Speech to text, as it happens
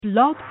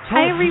Blog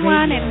Hi, Talk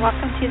everyone, Radio. and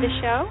welcome to the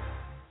show.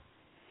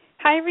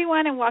 Hi,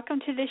 everyone, and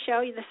welcome to the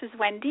show. This is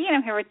Wendy, and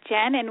I'm here with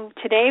Jen, and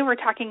today we're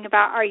talking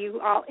about Are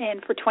You All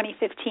In for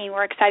 2015?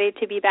 We're excited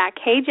to be back.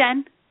 Hey,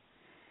 Jen.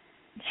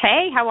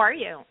 Hey, how are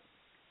you?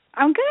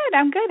 I'm good.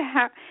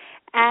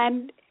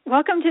 And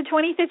welcome to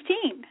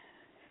 2015.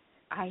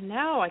 I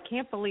know. I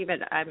can't believe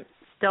it. I'm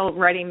still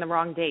writing the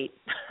wrong date.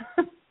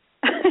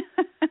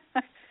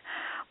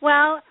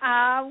 Well,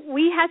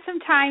 we had some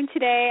time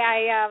today.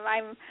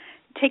 I'm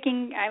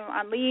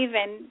on leave,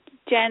 and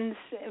Jen's,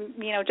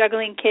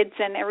 juggling kids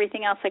and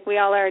everything else like we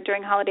all are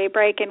during holiday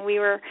break, and we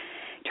were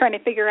trying to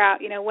figure out,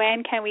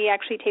 when can we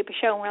actually tape a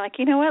show, and we're like,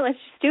 you know what, let's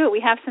just do it.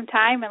 We have some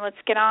time, and let's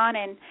get on,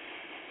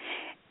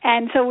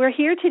 and so we're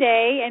here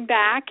today and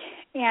back,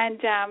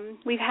 and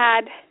we've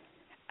had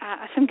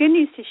some good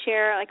news to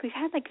share. Like, we've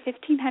had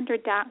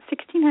 1,600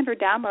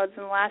 downloads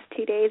in the last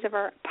 2 days of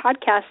our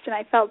podcast, and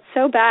I felt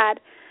so bad.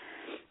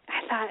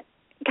 I thought,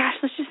 gosh,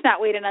 let's just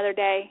not wait another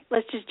day.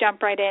 Let's just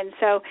jump right in.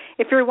 So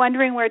if you're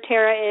wondering where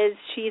Tara is,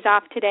 she's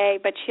off today,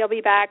 but she'll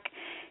be back.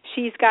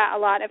 She's got a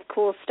lot of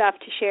cool stuff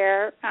to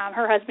share.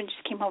 Her husband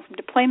just came home from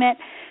deployment,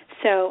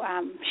 so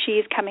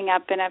she's coming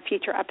up in a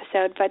future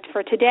episode. But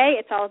for today,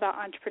 it's all about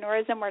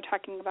entrepreneurism. We're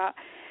talking about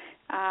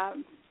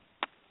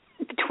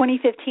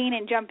 2015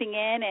 and jumping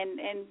in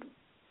and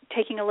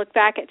taking a look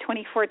back at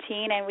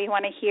 2014, and we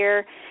want to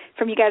hear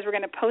from you guys. We're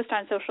going to post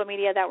on social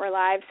media that we're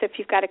live, so if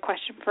you've got a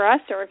question for us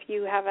or if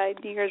you have a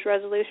New Year's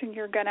resolution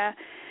you're going to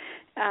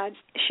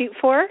shoot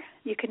for,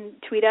 you can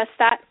tweet us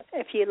that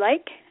if you'd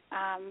like.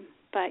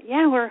 But,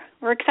 yeah,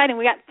 we're excited.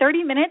 We got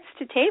 30 minutes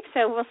to tape,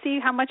 so we'll see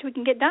how much we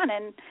can get done,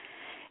 and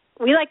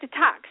we like to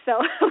talk,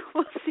 so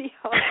we'll see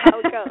how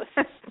it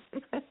goes.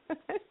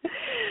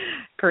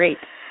 Great.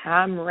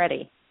 I'm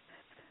ready.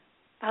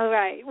 All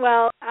right.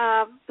 Well,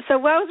 so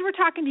as we're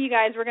talking to you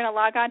guys, we're going to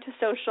log on to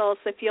social.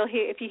 So if you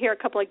hear a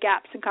couple of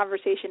gaps in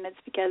conversation, it's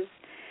because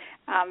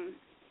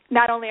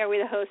not only are we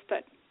the hosts,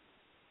 but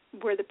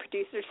we're the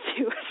producers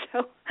too.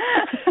 So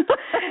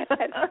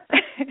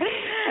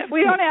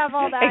we don't have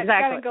all that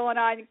kind of going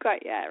on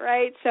quite yet,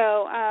 right?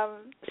 So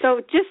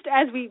just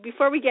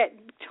before we get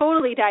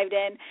totally dived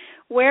in,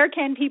 where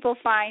can people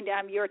find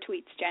your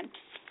tweets, Jen?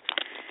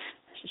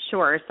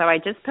 Sure. So I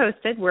just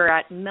posted. We're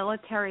at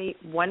Military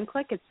One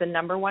Click. It's the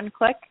number one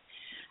click.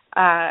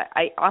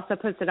 I also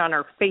posted on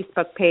our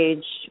Facebook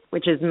page,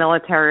 which is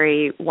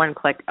Military One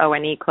Click,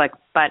 ONE Click,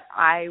 but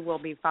I will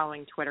be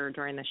following Twitter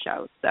during the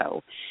show.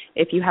 So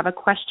if you have a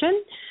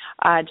question,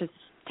 just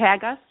tag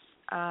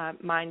us.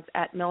 Mine's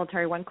at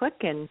Military One Click,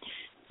 and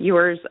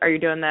yours, are you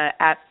doing the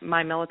at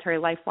My Military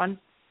Life one?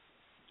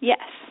 Yes.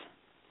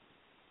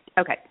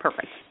 Okay,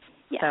 perfect.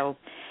 Yeah. So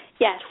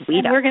yes,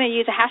 and we're going to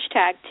use a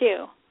hashtag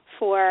too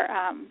for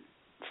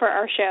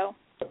our show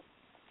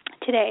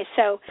today.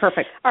 So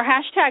perfect. Our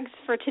hashtags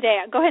for today,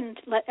 I'll go ahead and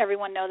let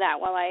everyone know that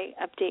while I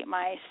update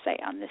my site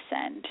on this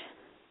end.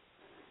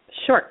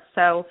 Sure.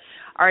 So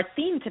our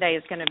theme today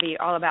is going to be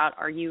all about,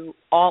 are you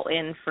all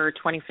in for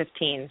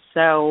 2015?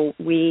 So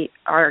we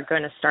are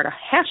going to start a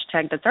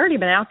hashtag that's already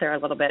been out there a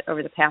little bit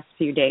over the past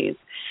few days,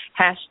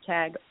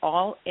 hashtag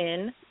all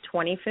in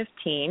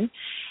 2015.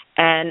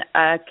 And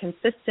a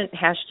consistent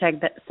hashtag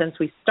that since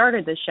we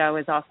started the show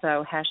is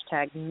also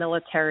hashtag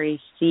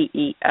military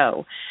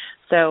CEO.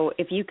 So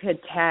if you could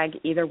tag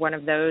either one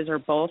of those or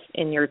both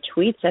in your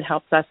tweets, it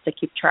helps us to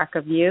keep track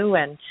of you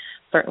and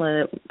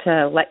certainly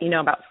to let you know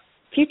about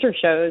future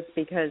shows,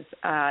 because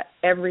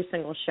every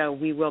single show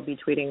we will be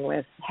tweeting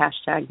with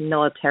hashtag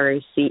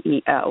military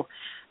CEO.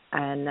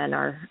 And then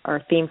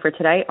our theme for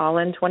today, all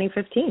in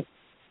 2015.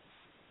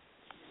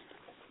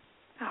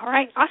 All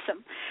right,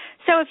 awesome.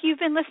 So if you've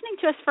been listening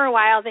to us for a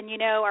while, then you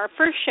know our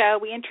first show,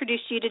 we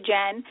introduced you to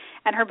Jen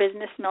and her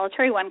business,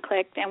 Military One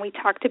Click, and we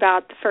talked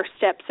about the first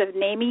steps of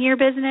naming your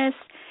business,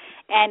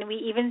 and we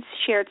even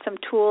shared some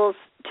tools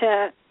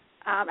to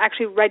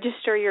actually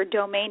register your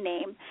domain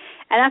name.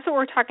 And that's what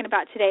we're talking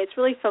about today. It's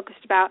really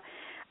focused about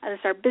this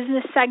our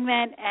business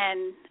segment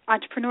and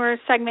entrepreneur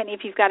segment.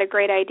 If you've got a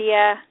great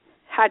idea,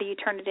 how do you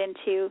turn it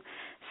into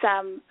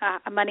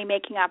a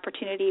money-making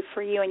opportunity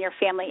for you and your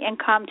family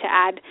income to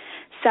add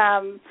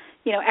some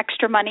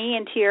extra money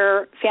into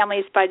your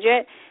family's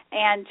budget.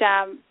 And,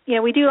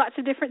 we do lots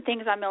of different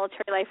things on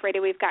Military Life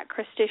Radio. We've got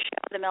Krista's show,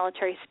 the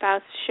Military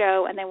Spouse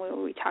Show, and then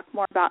we talk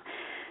more about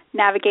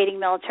navigating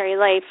military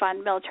life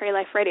on Military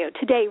Life Radio.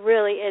 Today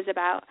really is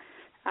about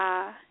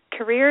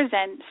careers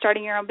and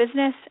starting your own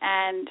business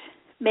and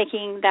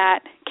making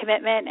that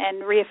commitment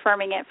and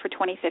reaffirming it for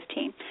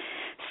 2015.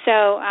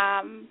 So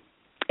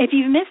if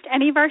you've missed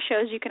any of our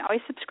shows, you can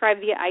always subscribe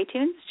via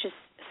iTunes. Just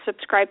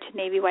subscribe to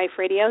Navy Wife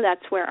Radio.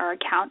 That's where our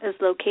account is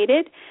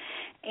located.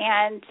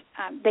 And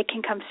they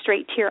can come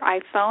straight to your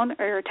iPhone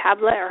or your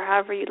tablet or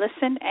however you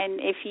listen. And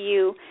if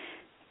you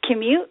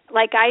commute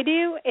like I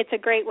do, it's a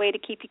great way to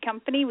keep you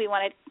company. We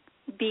want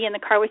to be in the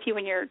car with you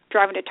when you're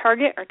driving to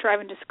Target or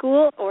driving to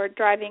school or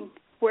driving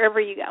wherever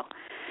you go.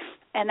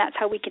 And that's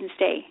how we can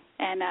stay.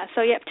 And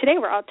today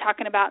we're all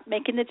talking about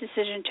making the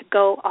decision to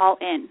go all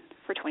in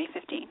for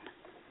 2015.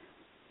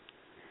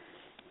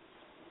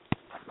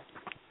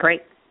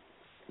 Great.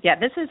 Yeah,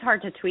 this is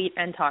hard to tweet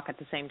and talk at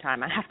the same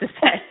time, I have to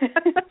say.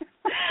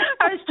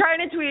 I was trying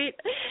to tweet,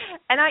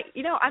 and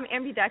I'm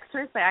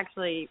ambidextrous. I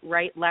actually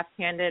write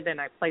left-handed, and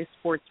I play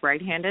sports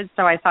right-handed,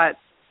 so I thought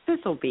this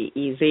will be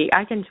easy.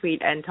 I can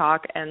tweet and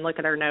talk and look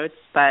at our notes,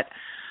 but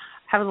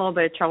have a little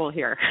bit of trouble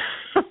here.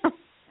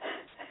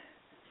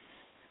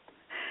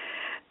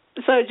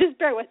 So just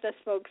bear with us,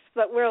 folks,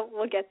 but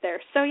we'll get there.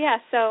 So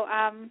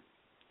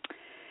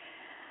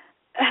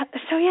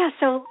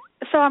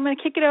I'm going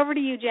to kick it over to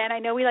you, Jen. I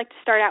know we like to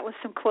start out with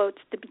some quotes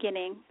at the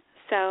beginning.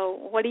 So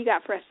what do you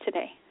got for us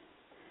today?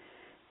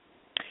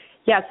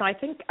 Yeah, so I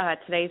think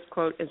today's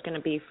quote is going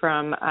to be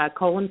from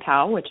Colin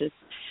Powell, which is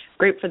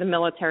great for the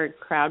military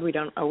crowd. We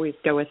don't always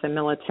go with a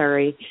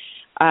military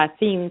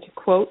themed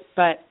quote,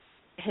 but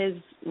his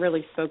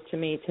really spoke to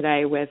me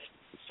today with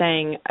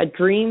saying, a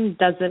dream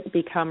doesn't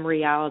become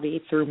reality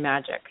through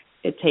magic.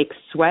 It takes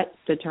sweat,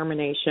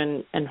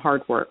 determination, and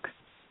hard work.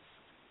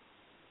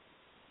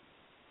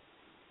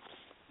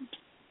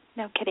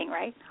 No kidding,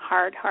 right?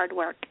 Hard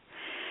work.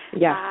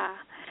 Yeah.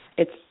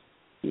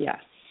 Yes.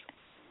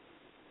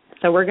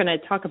 So we're going to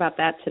talk about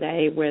that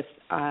today with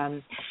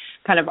kind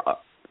of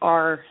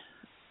our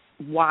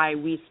why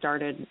we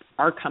started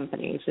our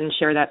companies and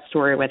share that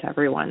story with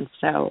everyone.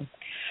 So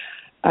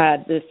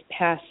this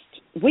past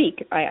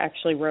week, I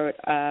actually wrote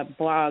a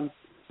blog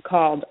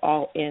called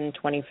All In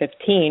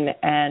 2015,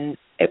 and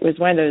it was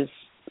one of those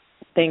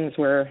things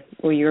where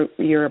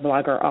you're a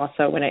blogger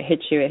also. When it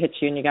hits you,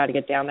 and you got to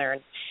get down there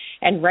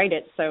and write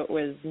it. So it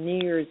was New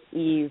Year's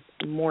Eve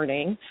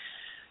morning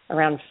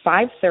around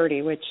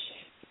 5:30, which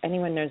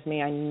anyone knows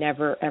me, I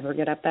never, ever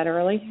get up that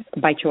early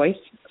by choice.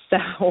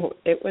 So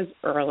it was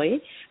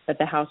early, but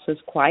the house was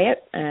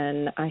quiet,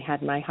 and I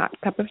had my hot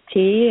cup of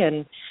tea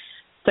and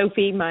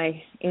Sophie,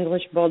 my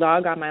English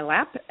bulldog, on my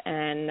lap,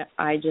 and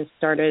I just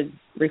started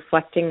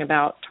reflecting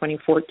about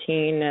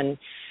 2014 and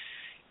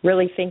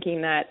really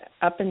thinking that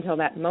up until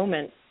that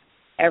moment,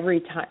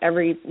 every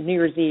New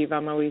Year's Eve,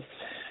 I'm always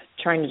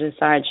trying to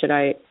decide, should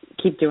I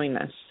keep doing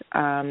this?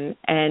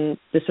 And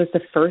this was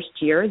the first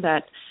year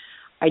that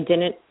I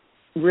didn't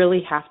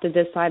really have to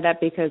decide that,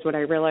 because what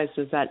I realized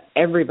was that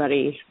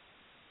everybody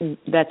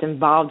that's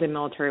involved in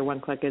Military One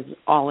Click is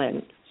all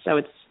in. So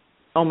it's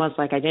almost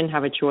like I didn't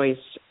have a choice,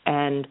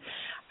 and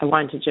I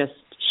wanted to just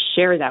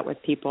share that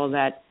with people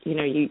that,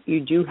 you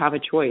do have a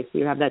choice.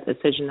 You have that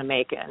decision to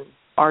make, and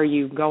are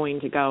you going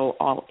to go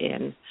all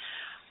in?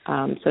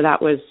 So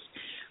that was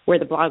where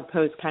the blog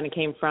post kind of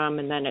came from,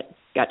 and then it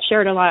got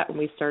shared a lot, and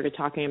we started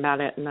talking about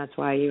it, and that's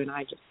why you and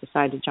I just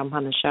decided to jump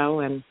on the show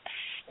and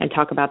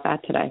talk about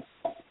that today.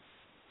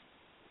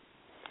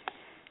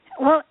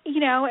 Well,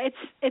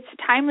 it's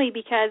timely,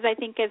 because I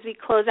think as we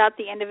close out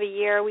the end of a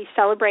year, we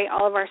celebrate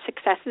all of our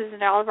successes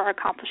and all of our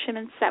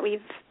accomplishments that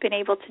we've been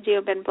able to do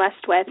and been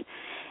blessed with.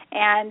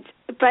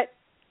 But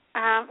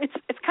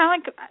it's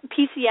kind of like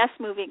PCS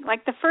moving.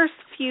 Like the first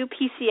few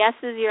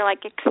PCSs, you're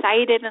like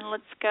excited and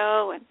let's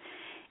go,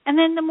 and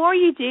then the more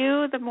you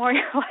do, the more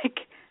you're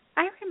like,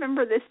 I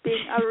remember this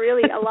being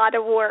a lot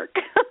of work.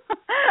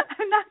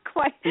 I'm not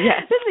quite.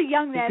 Yes, this is a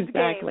young man's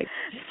game.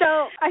 So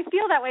I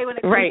feel that way when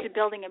it comes to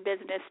building a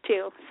business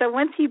too. So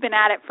once you've been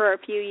at it for a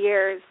few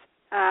years,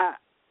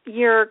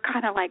 you're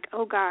kind of like,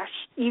 oh gosh,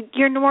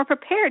 you're more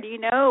prepared. You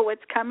know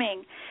what's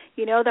coming.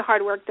 You know the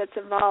hard work that's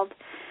involved.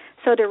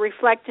 So to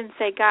reflect and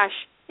say, gosh,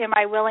 am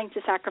I willing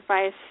to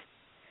sacrifice?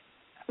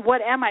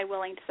 What am I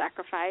willing to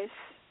sacrifice?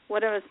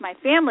 What is my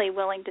family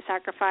willing to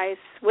sacrifice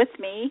with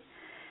me?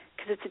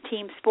 Because it's a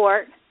team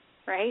sport,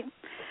 right?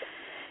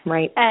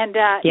 Right. And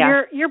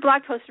your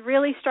blog post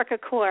really struck a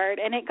chord,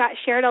 and it got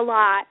shared a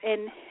lot.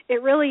 And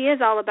it really is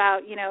all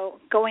about,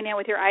 going in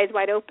with your eyes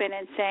wide open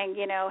and saying,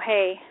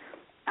 hey,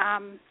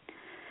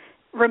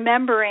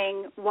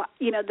 remembering what,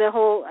 the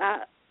whole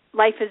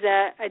life is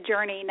a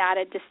journey, not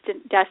a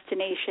distant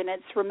destination.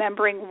 It's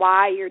remembering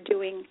why you're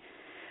doing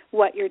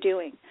what you're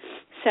doing.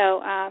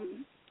 So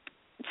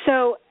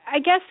I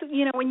guess,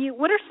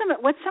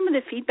 what's some of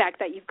the feedback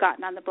that you've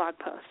gotten on the blog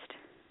post?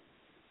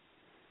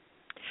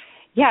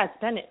 Yeah,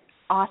 it's been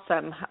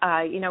awesome.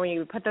 When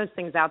you put those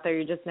things out there,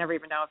 you just never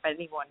even know if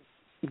anyone's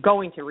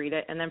going to read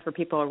it. And then for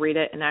people to read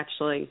it and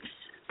actually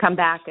come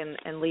back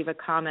and leave a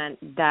comment,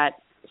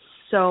 that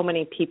so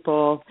many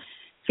people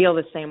feel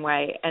the same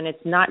way. And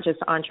it's not just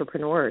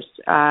entrepreneurs.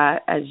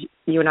 As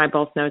you and I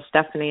both know,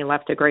 Stephanie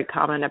left a great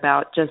comment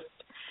about just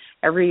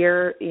every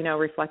year,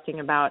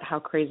 reflecting about how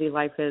crazy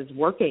life is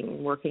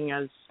working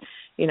as,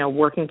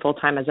 working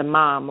full-time as a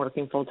mom,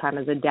 working full-time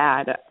as a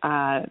dad.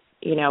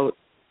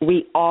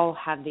 We all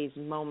have these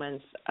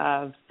moments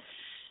of,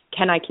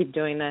 can I keep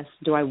doing this?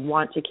 Do I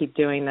want to keep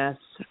doing this?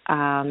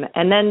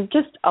 And then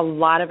just a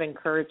lot of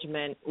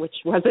encouragement, which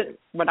wasn't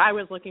what I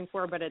was looking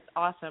for, but it's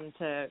awesome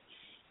to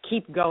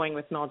keep going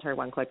with Military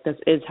One Click. This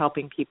is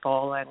helping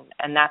people,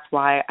 and that's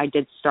why I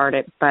did start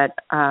it. But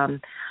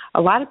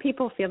a lot of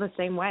people feel the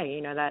same way,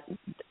 that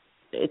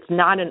it's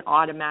not an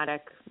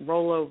automatic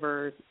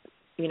rollover,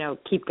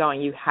 keep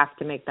going. You have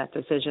to make that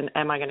decision.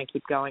 Am I going to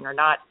keep going or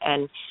not?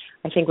 And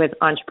I think with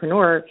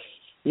entrepreneur,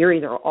 you're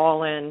either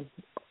all in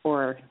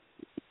or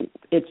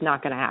it's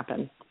not going to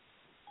happen.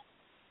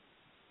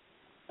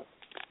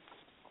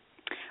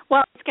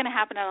 Well, it's going to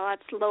happen at a lot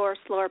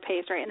slower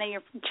pace, right? And then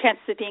your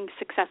chances of being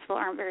successful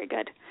aren't very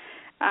good.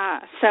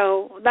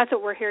 So that's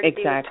what we're here to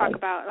do, is talk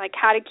about like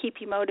how to keep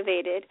you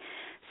motivated.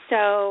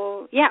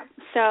 So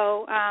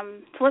so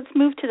let's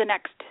move to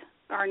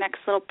our next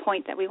little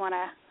point that we want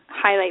to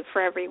highlight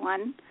for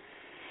everyone.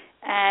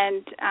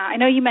 And I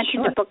know you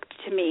mentioned a book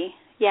to me.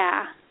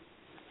 Yeah,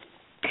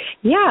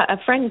 a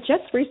friend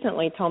just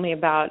recently told me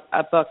about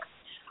a book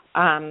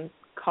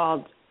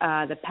called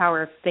The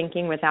Power of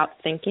Thinking Without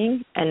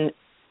Thinking, and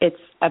it's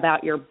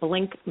about your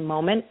blink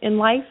moment in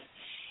life,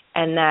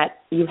 and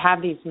that you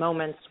have these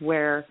moments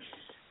where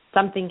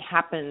something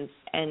happens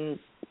and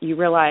you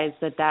realize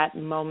that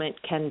moment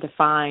can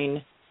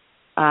define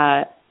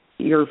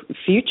your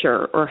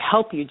future or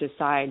help you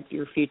decide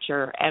your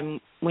future. And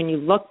when you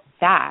look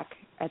back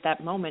at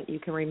that moment, you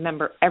can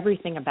remember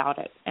everything about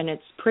it. And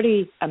it's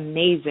pretty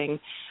amazing.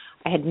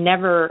 I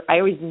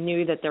always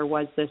knew that there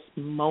was this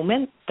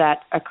moment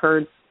that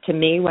occurred to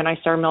me when I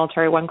started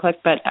Military One Click,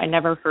 but I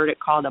never heard it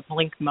called a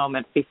blink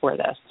moment before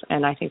this.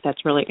 And I think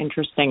that's really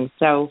interesting.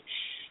 So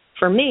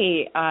for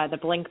me, the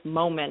blink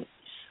moment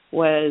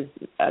was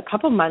a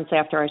couple months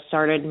after I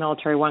started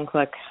Military One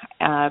Click,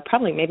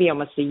 probably maybe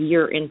almost a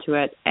year into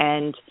it,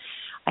 and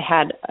I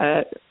had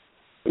an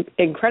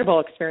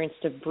incredible experience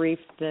to brief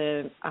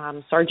the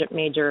Sergeant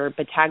Major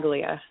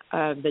Battaglia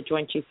of the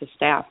Joint Chiefs of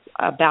Staff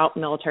about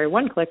Military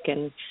One Click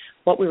and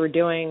what we were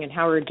doing and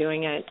how we were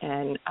doing it.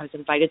 And I was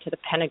invited to the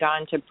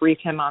Pentagon to brief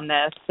him on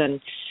this. And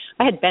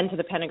I had been to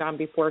the Pentagon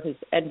before because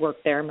Ed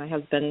worked there, my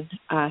husband,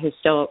 who's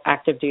still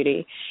active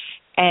duty.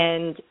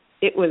 And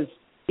it was,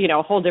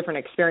 a whole different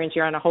experience.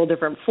 You're on a whole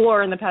different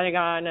floor in the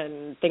Pentagon,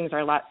 and things are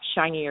a lot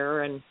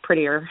shinier and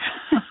prettier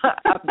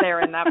up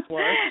there in that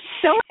floor.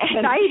 So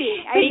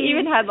exciting. They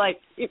even had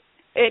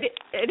it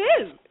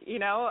is,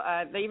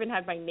 they even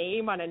had my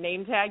name on a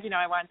name tag.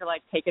 I wanted to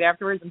take it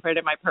afterwards and put it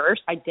in my purse.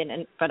 I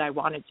didn't, but I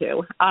wanted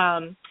to.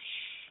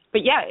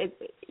 But yeah,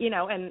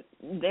 and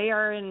they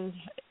are in,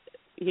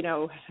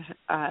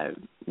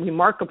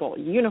 remarkable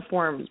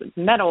uniforms with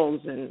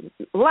medals and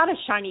a lot of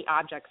shiny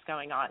objects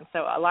going on. So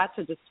a lot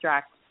to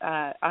distract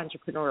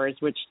entrepreneurs,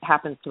 which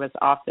happens to us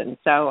often.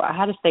 So I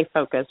had to stay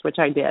focused, which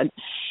I did.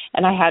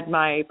 And I had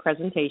my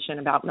presentation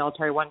about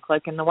Military One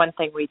Click. And the one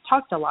thing we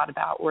talked a lot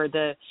about were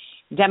the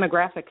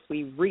demographics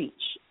we reach.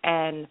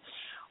 And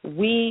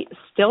we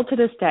still to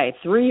this day,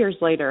 3 years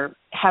later,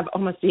 have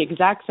almost the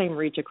exact same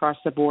reach across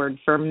the board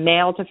for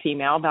male to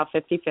female, about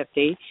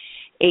 50-50.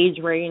 Age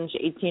range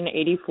 18 to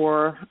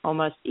 84,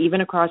 almost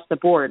even across the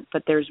board.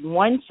 But there's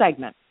one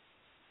segment,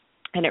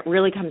 and it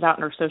really comes out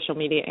in our social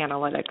media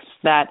analytics,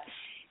 that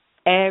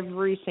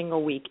every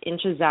single week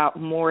inches out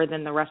more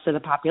than the rest of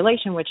the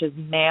population, which is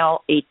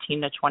male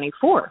 18 to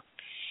 24.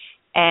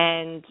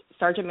 And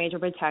Sergeant Major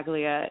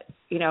Battaglia,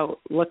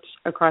 looked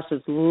across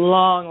this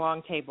long,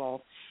 long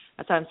table.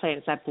 That's what I'm saying.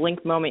 It's that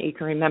blink moment. You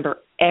can remember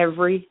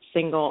every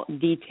single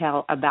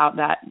detail about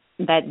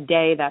that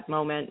day, that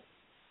moment.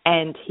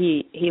 And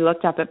he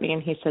looked up at me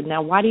and he said,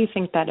 "Now, why do you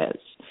think that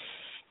is?"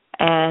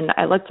 And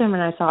I looked at him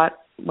and I thought,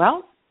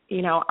 well,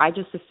 I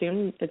just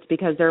assumed it's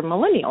because they're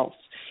millennials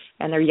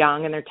and they're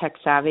young and they're tech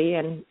savvy.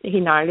 And he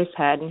nodded his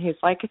head and he's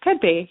like, "It could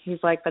be."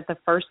 He's like, "But the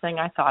first thing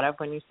I thought of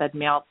when you said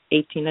male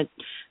 18 to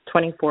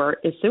 24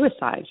 is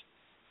suicide."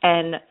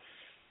 And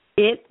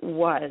it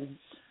was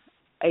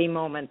a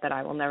moment that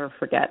I will never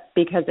forget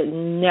because it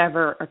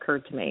never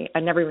occurred to me. I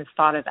never even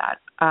thought of that.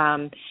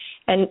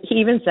 And he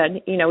even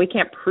said, we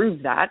can't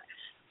prove that,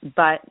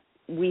 but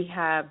we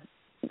have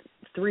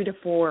 3 to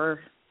 4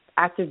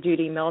 active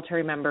duty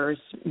military members,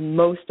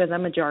 most of the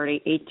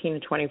majority, 18 to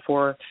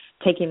 24,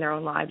 taking their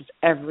own lives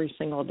every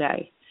single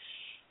day.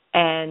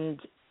 And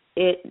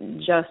it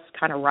just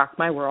kind of rocked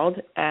my world.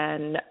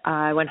 And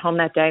I went home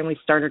that day and we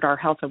started our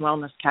health and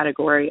wellness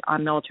category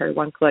on Military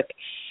One Click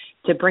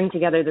to bring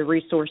together the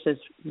resources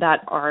that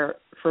are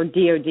for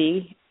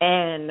DOD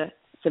and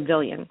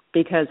civilian,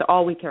 because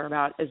all we care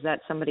about is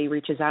that somebody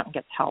reaches out and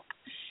gets help.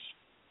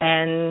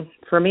 And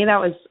for me, that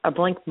was a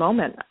blink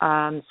moment.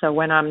 So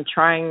when I'm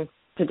trying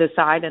to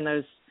decide in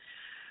those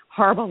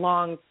horrible,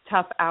 long,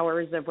 tough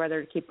hours of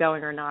whether to keep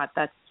going or not,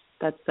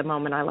 that's the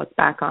moment I look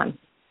back on.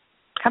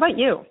 How about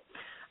you?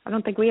 I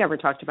don't think we ever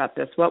talked about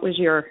this. What was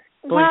your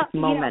blink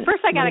moment?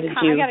 First I got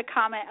to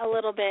comment a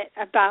little bit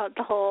about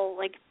the whole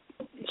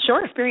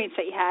experience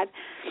that you had.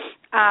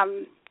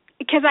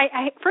 Because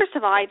I first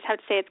of all, I just have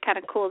to say it's kind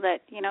of cool that,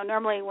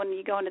 normally when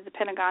you go into the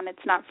Pentagon, it's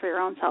not for your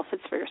own self,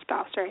 it's for your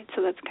spouse, right?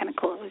 So that's kind of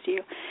cool it was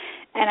you.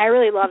 And I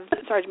really love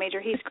Sergeant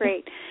Major. He's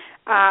great.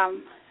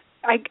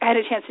 I had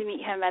a chance to meet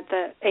him at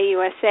the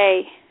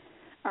AUSA,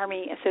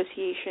 Army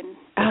Association.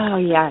 Oh,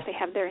 yes. They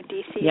have there in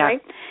D.C., yeah.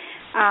 right?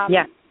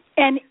 Yeah.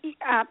 And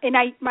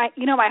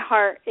my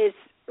heart is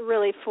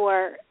really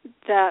for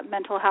the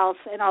mental health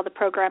and all the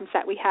programs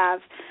that we have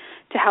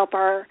to help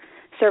our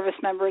service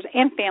members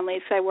and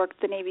families. I worked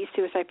the Navy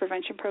Suicide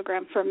Prevention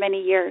Program for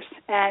many years.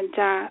 And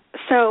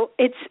so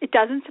it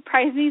doesn't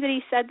surprise me that he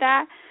said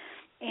that.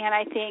 and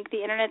I think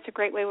the Internet's a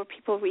great way where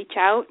people reach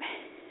out.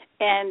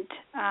 And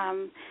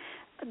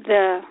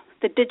the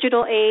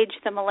digital age,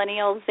 the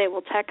millennials, they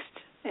will text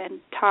and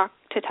talk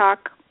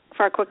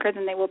far quicker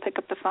than they will pick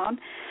up the phone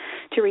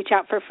to reach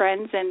out for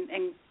friends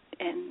and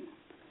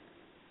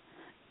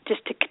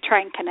just to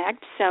try and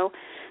connect. So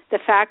the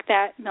fact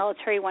that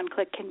Military One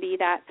Click can be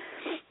that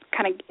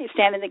kind of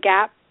stand in the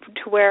gap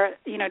to where,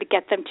 to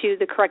get them to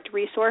the correct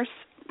resource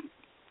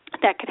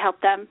that could help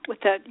them with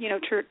the,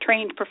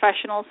 trained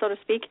professional, so to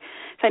speak.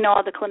 So I know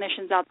all the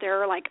clinicians out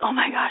there are like, oh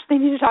my gosh, they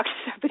need to talk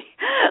to somebody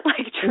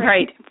like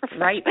trained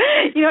professional. Right.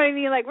 You know what I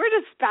mean? Like, we're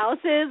just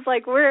spouses.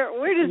 Like, we're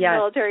just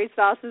military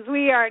spouses.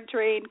 We aren't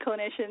trained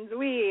clinicians.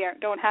 We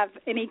don't have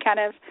any kind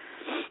of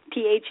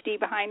PhD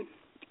behind.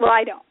 Well,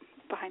 I don't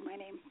behind my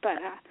name, but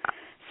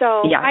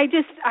so yeah.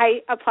 I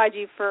applaud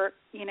you for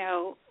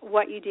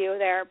what you do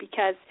there,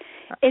 because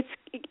it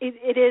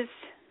is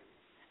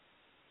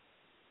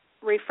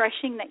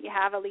refreshing that you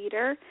have a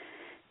leader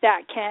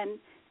that can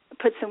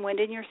put some wind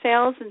in your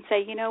sails and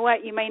say, you know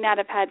what, you may not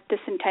have had this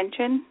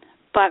intention,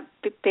 but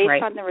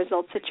based on the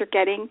results that you're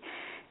getting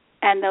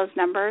and those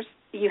numbers,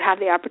 you have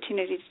the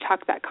opportunity to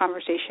talk that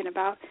conversation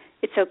about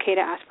it's okay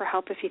to ask for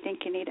help if you think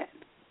you need it.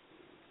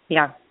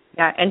 Yeah,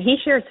 and he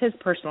shares his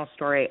personal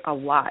story a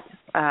lot.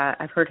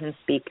 I've heard him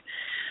speak.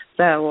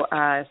 So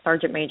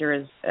Sergeant Major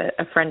is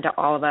a friend to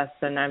all of us,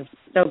 and I'm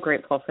so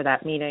grateful for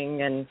that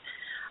meeting, and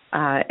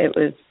it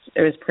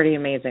was pretty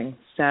amazing.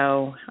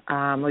 So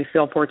we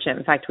feel fortunate.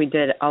 In fact, we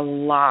did a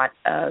lot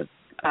of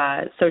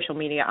social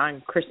media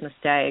on Christmas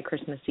Day,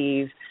 Christmas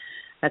Eve.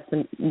 That's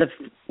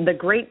the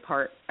great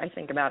part, I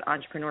think, about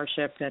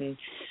entrepreneurship and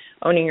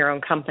owning your own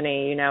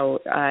company.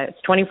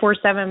 It's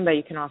 24/7, but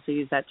you can also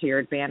use that to your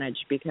advantage,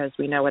 because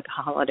we know with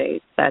the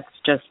holidays that's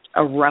just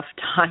a rough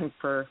time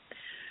for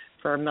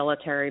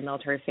military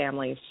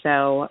families.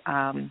 So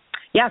so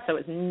it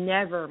was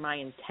never my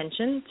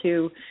intention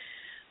to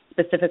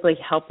specifically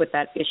help with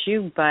that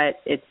issue, but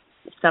it's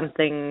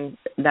something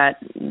that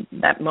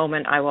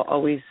moment I will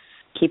always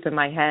keep in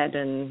my head,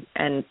 and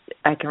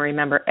I can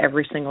remember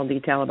every single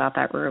detail about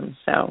that room.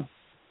 So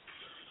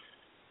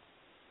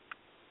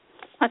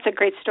that's a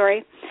great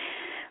story.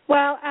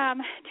 Well,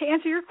 to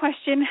answer your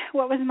question,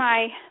 what was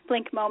my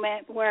blink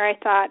moment where I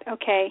thought,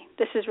 okay,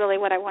 this is really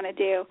what I want to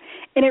do?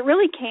 And it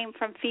really came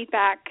from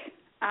feedback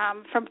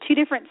from two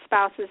different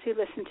spouses who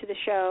listened to the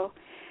show,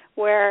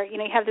 where, you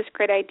have this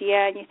great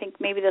idea and you think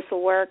maybe this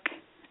will work.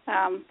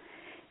 And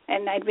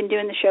I'd been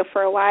doing the show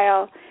for a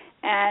while,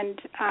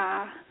 and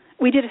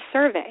we did a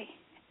survey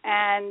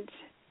and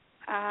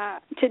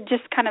to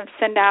just kind of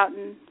send out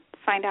and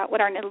find out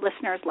what our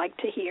listeners like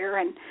to hear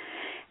and,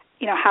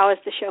 how has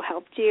the show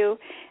helped you.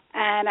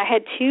 And I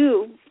had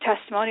two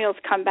testimonials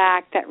come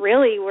back that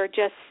really were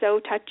just so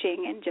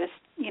touching, and just,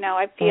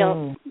 I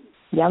feel,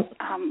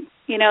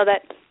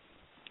 that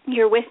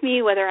you're with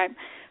me, whether I'm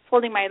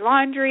folding my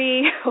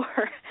laundry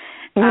or,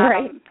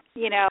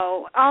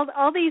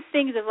 all these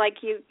things of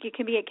like you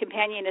can be a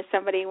companion to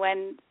somebody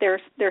when their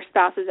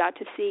spouse is out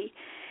to sea,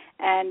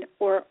 and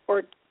or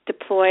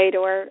deployed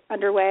or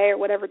underway or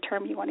whatever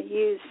term you want to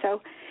use.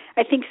 So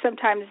I think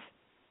sometimes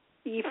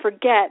you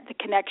forget the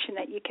connection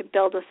that you can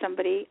build with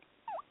somebody,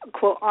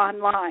 quote,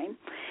 online,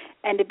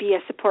 and to be a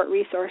support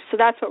resource. So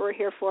that's what we're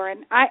here for.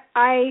 And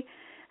I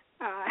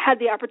had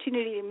the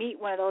opportunity to meet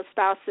one of those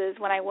spouses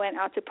when I went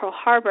out to Pearl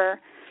Harbor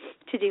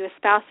to do a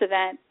spouse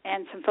event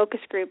and some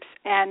focus groups,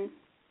 and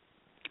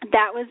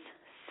that was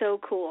so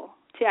cool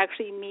to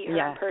actually meet her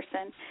in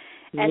person.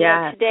 And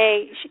then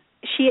today,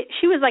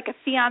 she was like a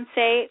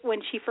fiance when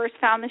she first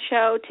found the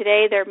show.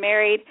 Today they're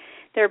married.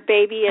 Their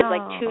baby is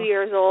like 2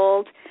 years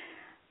old.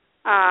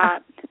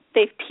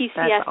 They've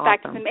PCS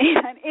back to the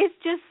mainland. It's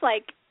just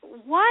like,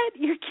 what?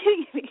 You're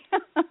kidding me.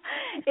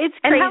 It's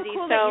crazy. And how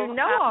cool that you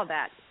know all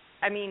that.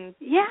 I mean,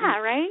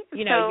 right?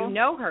 You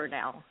know her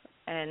now.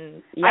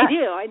 And I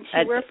do.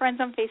 And we're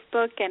friends on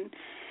Facebook, and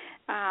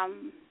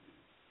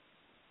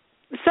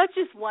such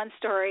just one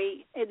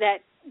story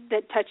that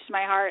touched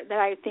my heart, that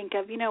I think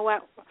of,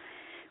 what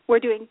we're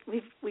doing.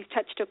 We've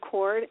touched a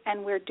chord,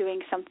 and we're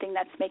doing something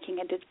that's making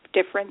a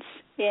difference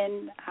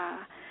in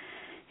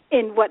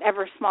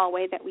whatever small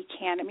way that we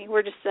can. I mean,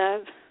 we're just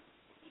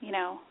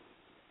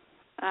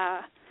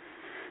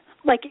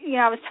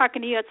I was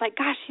talking to you, it's like,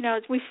 gosh,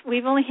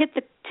 we've only hit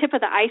the tip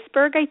of the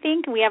iceberg, I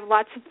think, and we have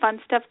lots of fun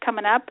stuff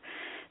coming up,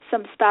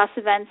 some spouse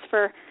events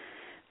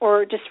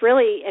or just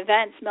really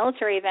events,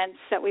 military events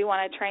that we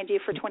want to try and do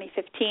for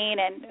 2015,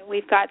 and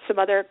we've got some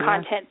other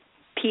content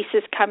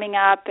pieces coming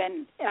up,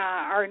 and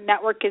our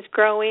network is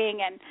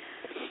growing, and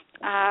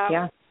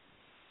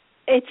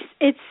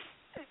it's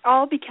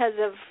all because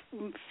of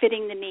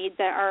fitting the need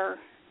that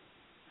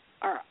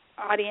our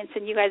audience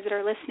and you guys that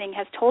are listening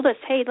has told us,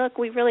 hey, look,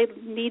 we really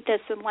need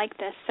this and like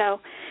this. So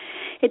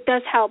it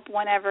does help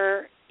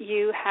whenever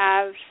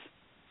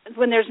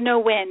when there's no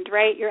wind,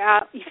 right? You're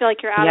out, you feel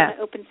like you're out in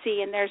the open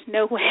sea and there's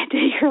no wind,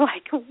 and you're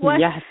like,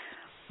 what?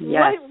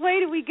 What way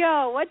do we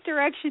go? What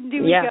direction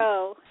do we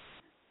go?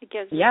 It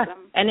gives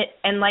them.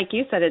 And like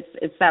you said,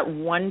 it's that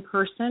one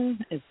person,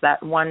 it's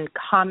that one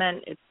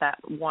comment, it's that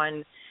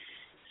one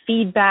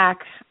feedback,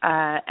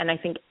 and I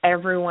think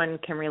everyone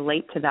can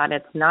relate to that.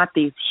 It's not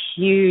these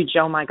huge,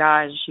 oh my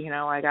gosh,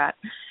 I got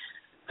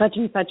such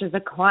and such as a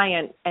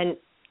client, and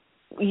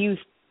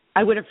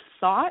I would have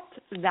thought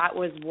that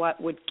was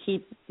what would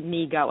keep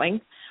me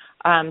going.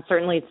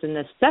 Certainly it's a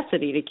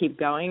necessity to keep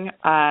going.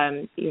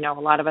 A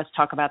lot of us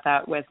talk about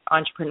that with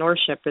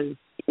entrepreneurship, is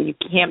you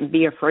can't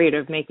be afraid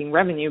of making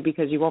revenue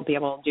because you won't be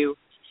able to do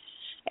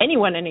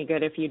anyone any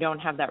good if you don't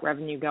have that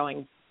revenue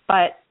going.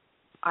 But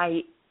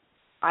I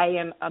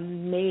am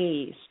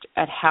amazed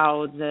at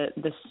how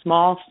the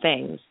small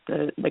things,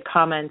 the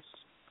comments,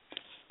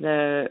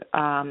 the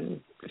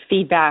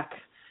feedback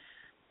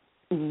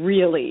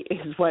really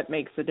is what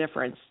makes the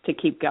difference to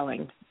keep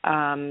going.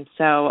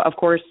 So, of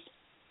course,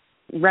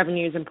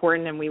 revenue is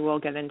important, and we will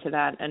get into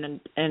that in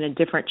a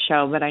different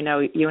show. But I know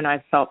you and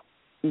I felt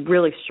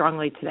really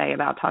strongly today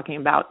about talking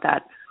about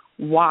that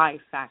why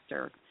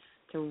factor,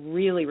 to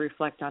really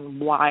reflect on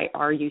why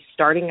are you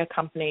starting a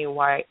company,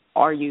 why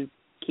are you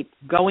keep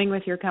going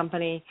with your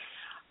company.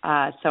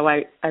 So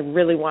I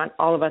really want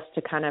all of us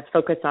to kind of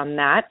focus on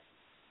that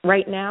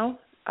right now,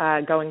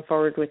 going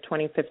forward with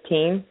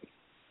 2015.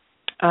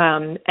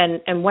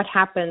 And what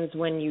happens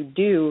when you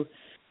do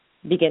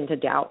begin to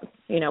doubt?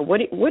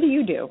 What do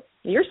you do?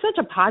 You're such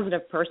a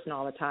positive person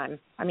all the time.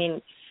 I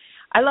mean,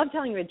 I love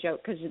telling you a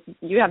joke because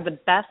you have the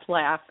best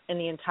laugh in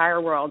the entire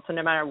world. So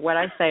no matter what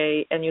I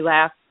say and you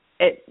laugh,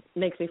 it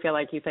makes me feel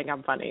like you think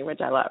I'm funny,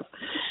 which I love.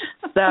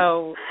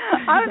 So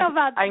I don't know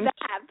about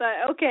that,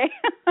 but okay.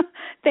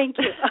 Thank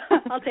you.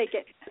 I'll take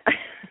it.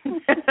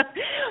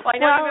 Well, I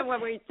know even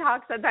when we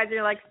talk, sometimes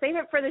you're like, save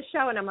it for the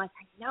show, and I'm like,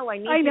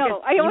 I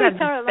know. I always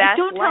tell her, like,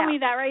 don't tell me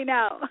that right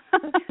now.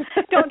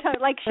 Don't tell.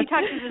 Like, she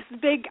talks to this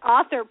big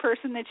author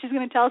person that she's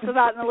going to tell us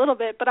about in a little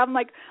bit, but I'm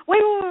like,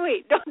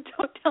 wait, don't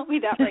tell me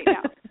that right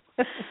now.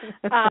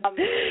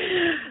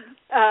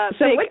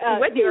 So big,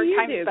 what New York do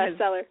Times you do?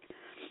 bestseller.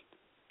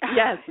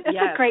 Yes, that's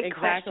a great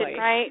question,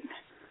 right?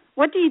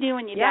 What do you do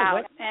when you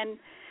doubt? And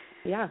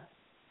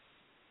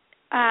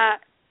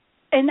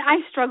I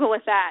struggle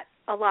with that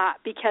a lot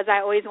because I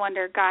always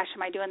wonder, gosh,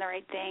 am I doing the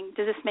right thing?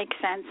 Does this make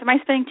sense? Am I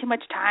spending too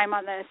much time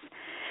on this?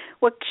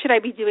 What should I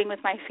be doing with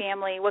my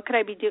family? What could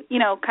I be doing?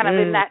 Kind of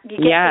in that, you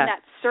get in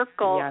that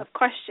circle of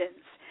questions.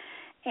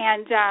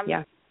 And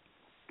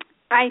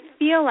I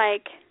feel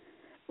like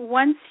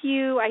once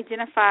you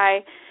identify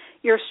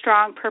your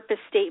strong purpose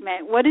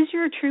statement, what is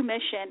your true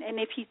mission? And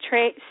if you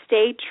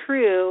stay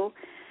true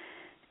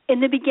in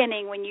the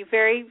beginning, when you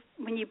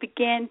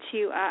begin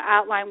to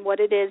outline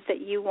what it is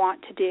that you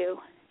want to do,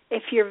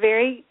 if you're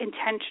very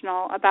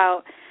intentional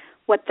about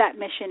what that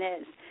mission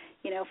is,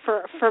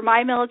 for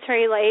my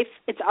military life,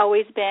 it's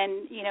always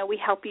been, we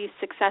help you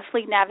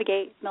successfully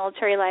navigate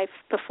military life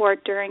before,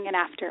 during, and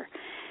after.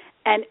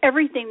 And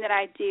everything that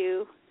I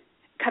do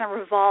kind of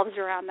revolves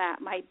around that.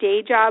 My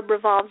day job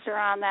revolves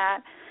around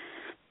that.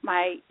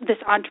 This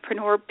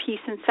entrepreneur piece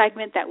and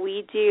segment that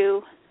we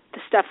do, the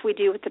stuff we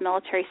do with the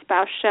Military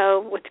Spouse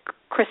Show, with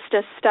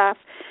Krista's stuff,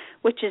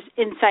 which is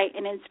insight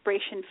and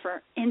inspiration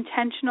for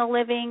intentional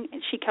living,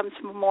 and she comes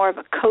from more of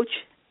a coach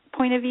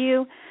point of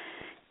view,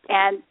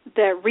 and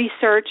the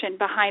research and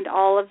behind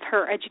all of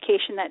her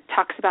education that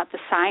talks about the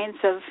science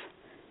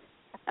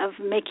of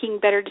making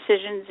better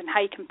decisions and how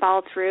you can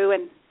follow through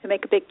and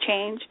make a big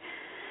change,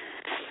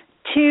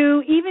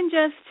 to even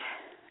just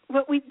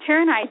what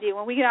Tara and I do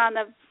when we get on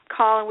the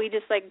call and we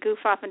just like goof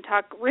off and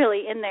talk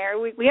really in there.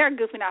 We are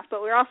goofing off,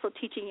 but we're also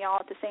teaching you all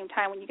at the same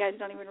time when you guys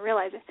don't even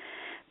realize it.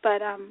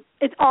 But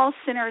it all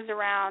centers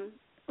around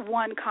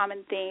one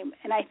common theme.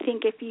 And I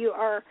think if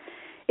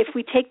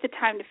we take the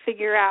time to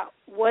figure out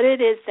what it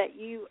is that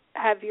you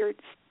have your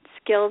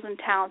skills and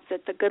talents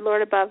that the good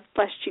Lord above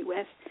blessed you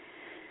with,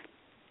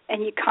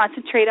 and you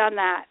concentrate on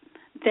that,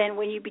 then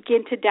when you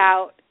begin to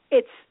doubt,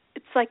 it's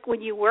like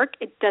when you work,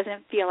 it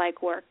doesn't feel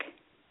like work.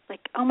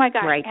 Like, oh my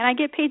gosh, can I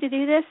get paid to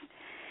do this?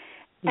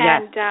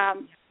 Yes.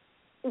 And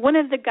one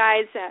of the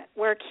guys at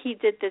work, he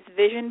did this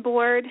vision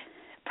board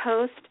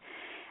post,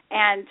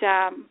 and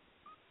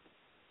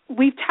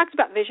we've talked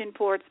about vision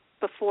boards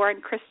before,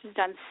 and Chris has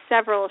done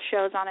several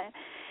shows on it.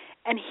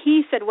 And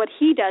he said what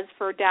he does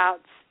for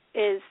doubts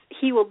is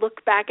he will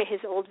look back at his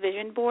old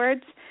vision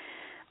boards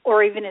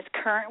or even his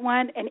current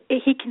one, and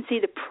he can see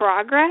the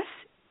progress.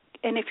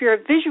 And if you're a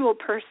visual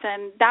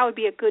person, that would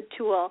be a good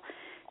tool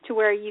to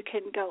where you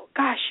can go,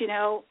 gosh,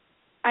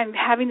 I'm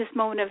having this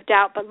moment of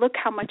doubt, but look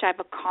how much I've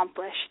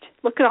accomplished.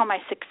 Look at all my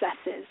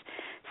successes.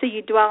 So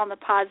you dwell on the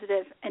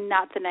positive and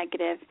not the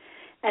negative.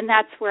 And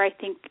that's where I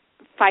think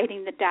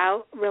fighting the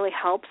doubt really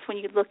helps, when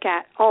you look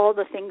at all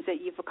the things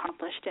that you've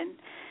accomplished.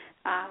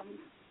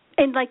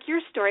 And like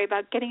your story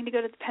about getting to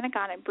go to the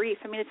Pentagon and brief.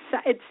 I mean,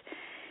 it's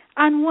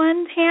on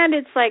one hand,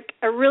 it's like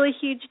a really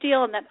huge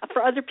deal, and that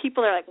for other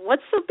people, they're like,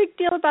 what's the big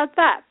deal about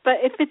that?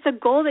 But if it's a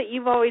goal that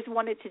you've always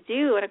wanted to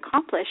do and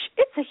accomplish,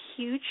 it's a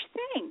huge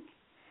thing.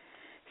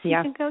 So you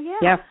can go,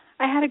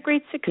 I had a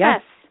great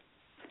success.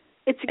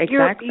 It's you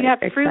have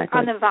fruit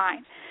on the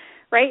vine.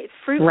 right? It's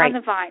fruit right. on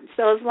the vine.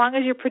 So as long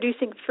as you're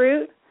producing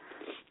fruit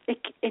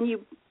and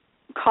you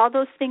call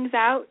those things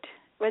out,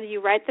 whether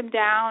you write them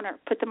down or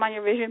put them on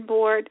your vision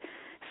board,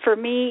 for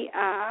me,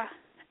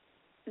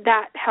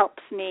 that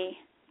helps me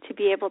to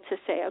be able to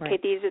say, okay,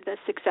 right. these are the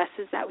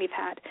successes that we've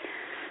had.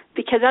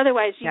 Because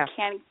otherwise you yeah.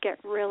 can get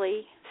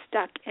really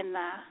stuck in the,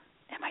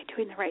 am I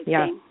doing the right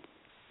yeah. thing?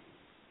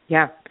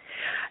 Yeah.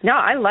 No,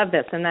 I love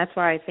this, and that's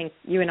why I think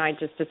you and I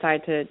just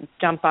decided to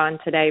jump on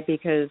today,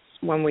 because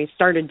when we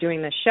started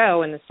doing the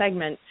show and the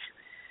segment,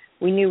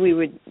 we knew we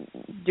would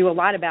do a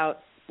lot about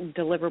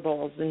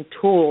deliverables and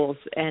tools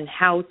and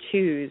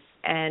how-tos,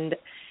 and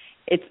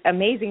it's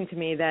amazing to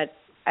me that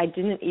I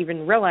didn't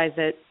even realize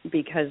it,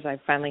 because I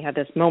finally had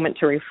this moment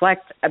to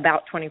reflect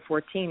about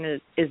 2014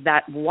 is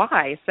that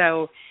why.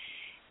 So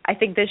I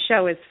think this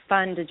show is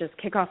fun to just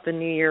kick off the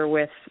new year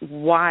with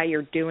why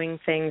you're doing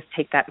things,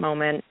 take that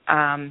moment.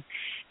 And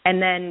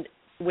then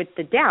with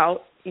the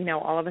doubt,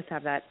 all of us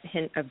have that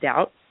hint of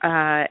doubt,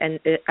 and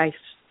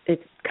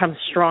it comes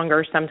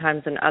stronger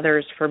sometimes than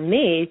others. For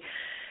me,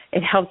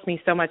 it helps me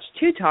so much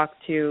to talk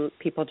to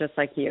people just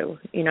like you.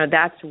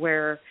 That's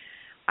where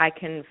I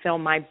can fill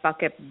my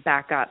bucket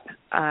back up.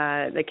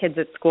 The kids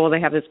at school, they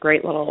have this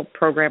great little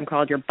program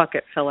called Your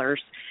Bucket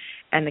Fillers,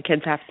 and the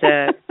kids have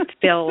to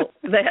fill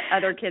the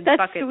other kids'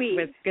 buckets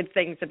with good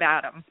things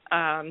about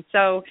them.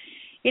 So,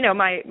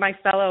 my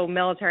fellow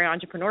military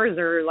entrepreneurs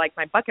are like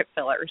my bucket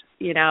fillers,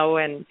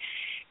 and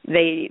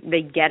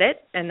they get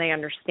it and they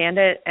understand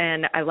it.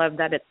 And I love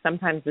that it's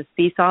sometimes the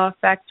seesaw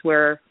effect,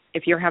 where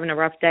if you're having a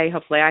rough day,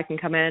 hopefully I can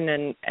come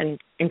in and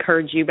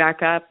encourage you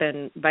back up,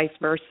 and vice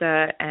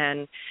versa.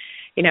 And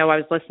I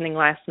was listening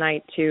last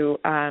night to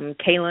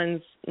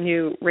Kaylin's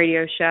new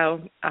radio show,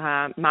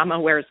 Mama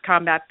Wears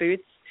Combat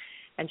Boots,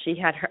 and she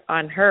had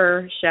on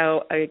her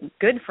show a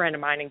good friend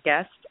of mine and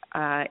guest,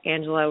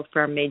 Angelo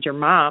from Major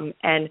Mom,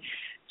 and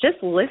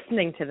just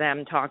listening to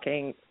them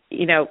talking,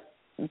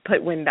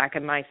 put wind back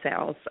in my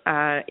sails,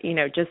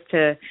 just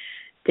to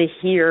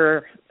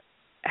hear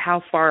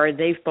how far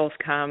they've both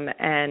come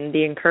and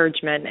the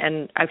encouragement.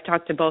 And I've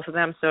talked to both of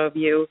them, so have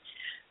you,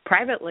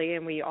 privately,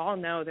 and we all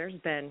know there's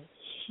been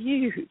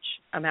huge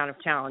amount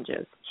of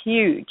challenges,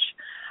 huge.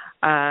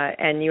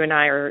 And you and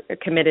I are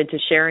committed to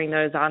sharing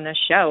those on this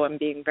show and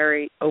being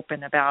very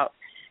open about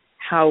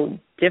how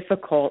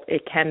difficult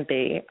it can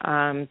be.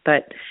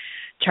 But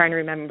trying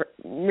to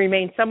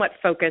remain somewhat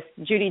focused.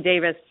 Judy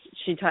Davis,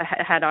 she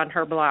had on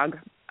her blog.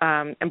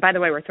 And by the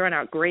way, we're throwing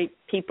out great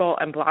people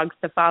and blogs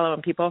to follow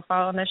and people to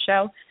follow on this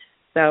show.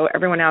 So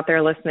everyone out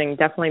there listening,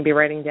 definitely be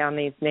writing down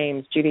these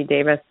names. Judy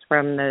Davis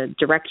from the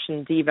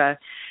Direction Diva.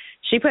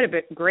 She put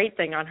a great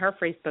thing on her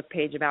Facebook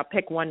page about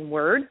pick one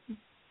word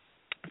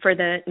for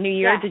the new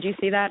year. Yes. Did you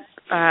see that?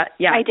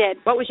 Yeah. I did.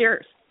 What was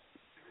yours?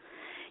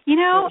 What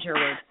was your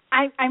word?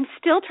 I'm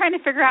still trying to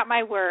figure out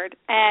my word,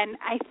 and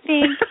I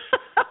think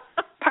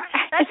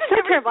That's it's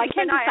so terrible. I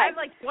can't decide. I have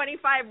like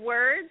 25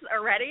 words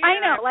already. I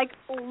know. Like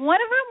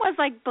one of them was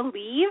like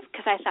believe,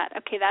 because I thought,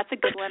 okay, that's a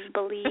good one,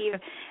 believe.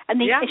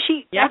 And then I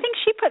think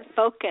she put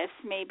focus,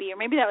 maybe, or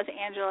maybe that was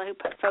Angela who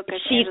put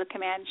focus. Angela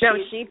Command. No,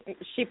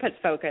 she put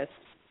focus,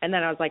 and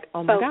then I was like,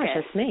 oh my gosh,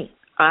 that's me.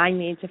 I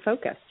need to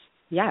focus.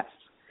 Yes.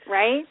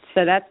 Right?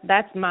 So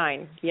that's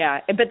mine,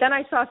 yeah. But then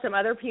I saw some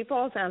other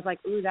people's, and I was like,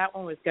 ooh, that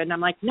one was good. And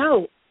I'm like,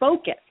 no,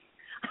 focus.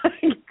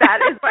 That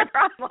is my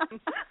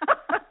problem.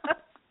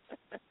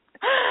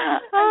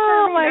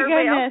 Oh, my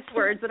goodness.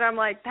 Words, and I'm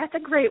like, that's a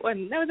great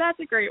one. No, that's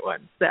a great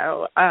one.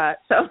 So I'm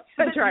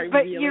trying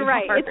But really you're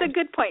right. hard. It's a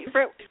good point.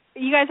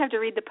 You guys have to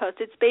read the post.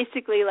 It's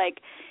basically like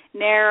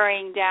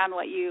narrowing down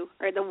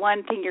or the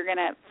one thing you're going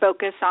to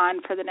focus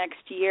on for the next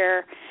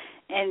year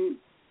and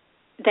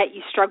that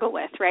you struggle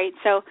with, right?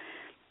 So,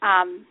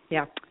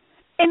 yeah.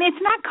 And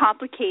it's not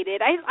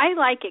complicated. I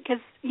like it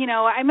because,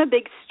 I'm a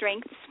big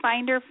Strengths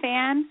Finder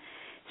fan.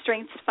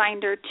 Strengths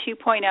Finder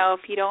 2.0.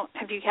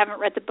 If you haven't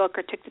read the book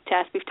or took the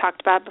test, we've talked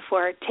about it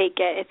before, take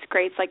it. It's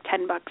great. It's like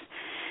 $10.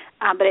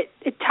 But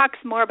it talks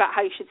more about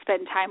how you should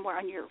spend time more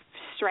on your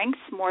strengths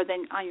more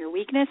than on your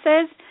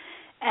weaknesses.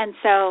 And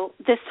so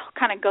this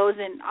kind of goes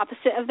in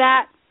opposite of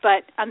that.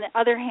 But on the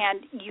other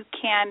hand, you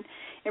can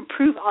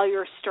improve all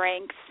your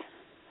strengths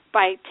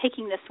by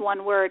taking this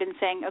one word and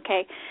saying,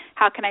 okay,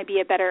 how can I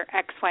be a better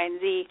X, Y, and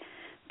Z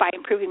by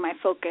improving my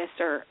focus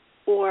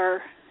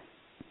or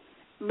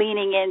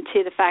leaning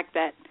into the fact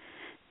that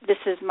this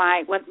is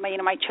my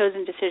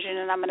chosen decision,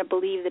 and I'm going to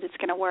believe that it's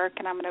going to work,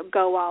 and I'm going to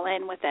go all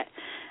in with it,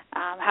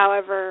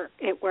 however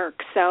it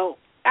works. So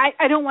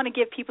I don't want to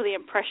give people the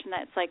impression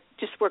that it's like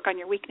just work on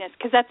your weakness,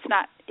 because that's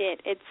not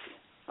it. It's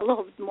a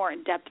little more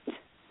in depth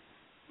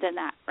than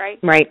that, right?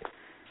 Right.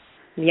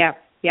 Yeah.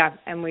 Yeah,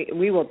 and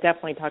we will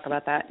definitely talk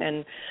about that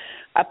in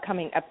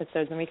upcoming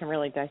episodes, and we can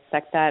really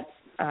dissect that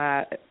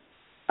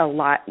a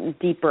lot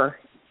deeper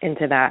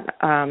into that.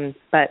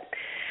 But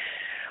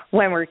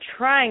when we're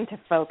trying to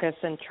focus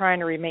and trying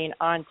to remain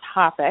on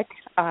topic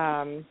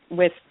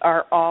with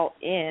our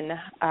all-in,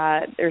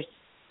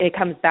 it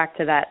comes back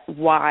to that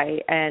why.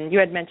 And you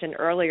had mentioned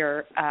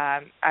earlier,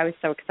 I was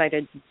so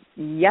excited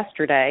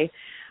yesterday.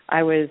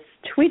 I was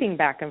tweeting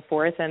back and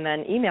forth and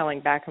then emailing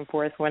back and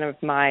forth one of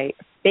my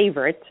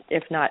favorites,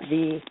 if not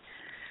the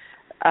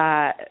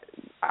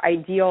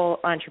ideal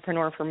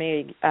entrepreneur for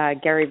me,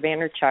 Gary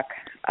Vaynerchuk.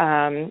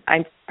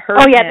 I heard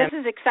Oh, yeah, him. this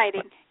is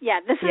exciting. Yeah,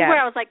 this is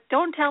where I was like,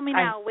 don't tell me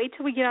now. Wait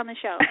till we get on the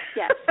show.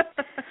 Yes.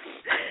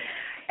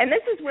 And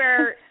this is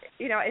where,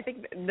 I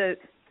think the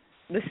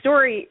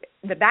story,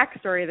 the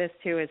backstory of this,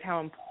 too, is how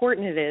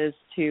important it is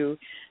to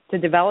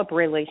develop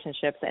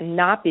relationships and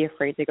not be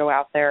afraid to go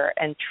out there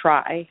and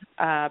try,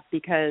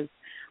 because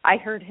I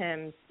heard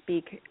him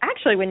speak,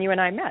 actually, when you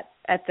and I met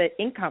at the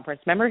Inc.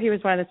 conference. Remember, he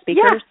was one of the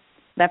speakers? Yeah.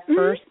 That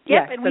first,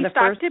 Yep, and we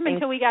stalked him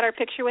until we got our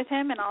picture with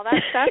him and all that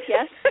stuff,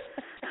 yes.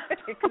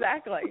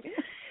 Exactly.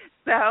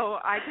 So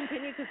I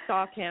continue to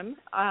stalk him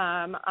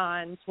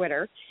on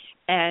Twitter,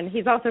 and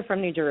he's also from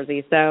New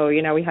Jersey, so,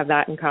 we have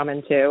that in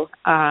common, too.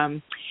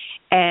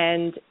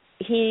 And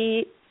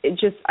he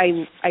just,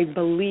 I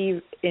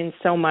believe in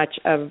so much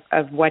of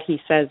what he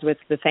says with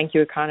the thank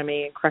you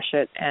economy and Crush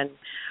It. And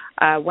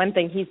one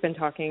thing he's been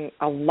talking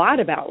a lot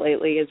about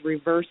lately is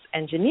reverse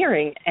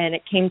engineering. And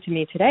it came to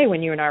me today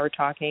when you and I were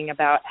talking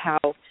about how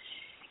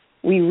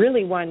we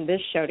really wanted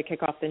this show to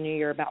kick off the new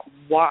year about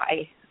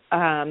why.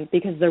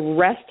 Because the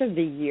rest of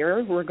the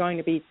year we're going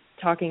to be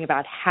talking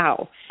about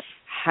how.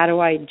 How do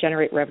I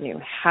generate revenue?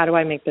 How do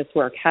I make this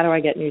work? How do I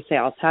get new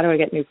sales? How do I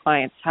get new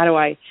clients? How do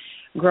I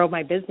grow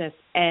my business?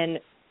 And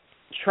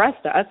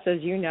trust us,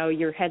 as you know,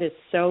 your head is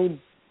so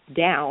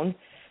down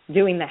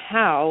doing the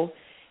how,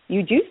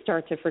 you do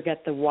start to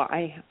forget the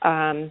why.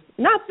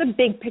 Not the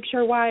big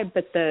picture why,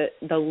 but the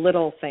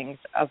little things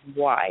of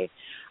why.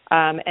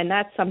 And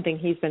that's something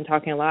he's been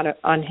talking a lot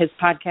on his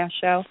podcast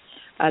show.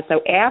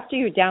 So after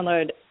you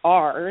download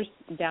ours,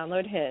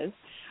 download his,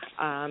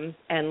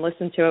 and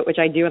listen to it, which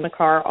I do in the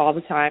car all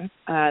the time.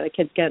 The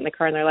kids get in the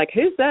car and they're like,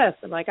 who's this?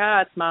 I'm like,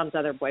 it's mom's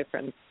other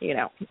boyfriend,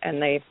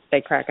 and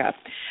they crack up.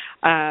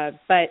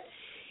 But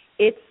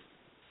it's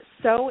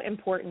so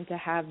important to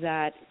have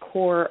that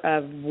core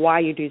of why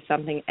you do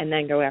something and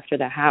then go after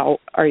the how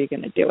are you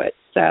going to do it.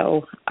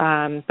 So,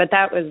 but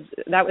that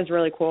was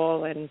really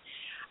cool. And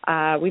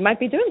we might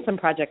be doing some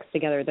projects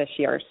together this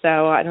year.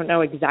 So I don't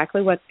know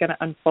exactly what's going to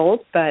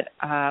unfold, but,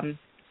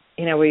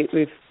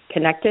 we've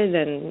connected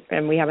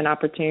and we have an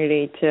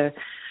opportunity to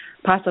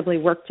possibly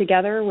work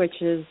together,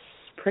 which is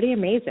pretty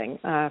amazing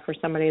for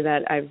somebody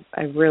that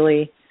I've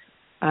really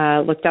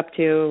looked up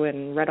to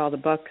and read all the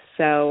books.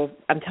 So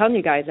I'm telling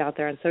you guys out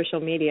there on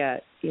social media,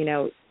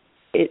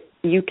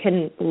 you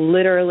can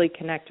literally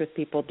connect with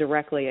people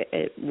directly.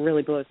 It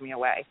really blows me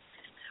away.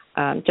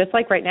 Just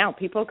like right now,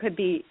 people could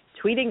be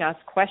tweeting us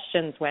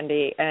questions,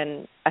 Wendy,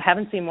 and I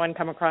haven't seen one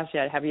come across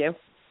yet. Have you?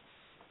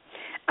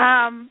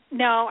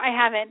 No, I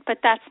haven't, but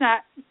that's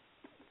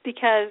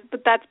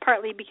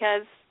partly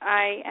because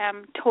I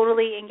am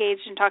totally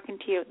engaged in talking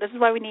to you. This is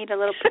why we need a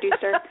little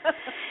producer.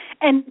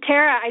 And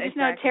Tara, I just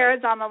know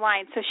Tara's on the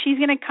line, so she's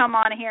going to come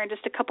on here in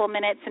just a couple of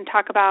minutes and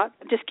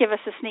just give us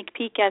a sneak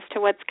peek as to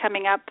what's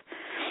coming up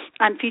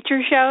on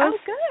future shows. Oh,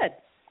 good.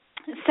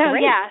 So,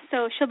 great. Yeah,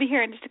 so she'll be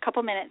here in just a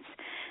couple minutes.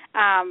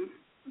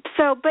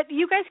 But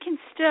you guys can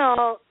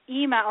still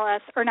email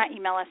us, or not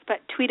email us, but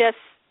tweet us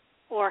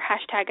or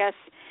hashtag us,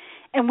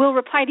 and we'll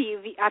reply to you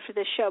after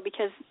this show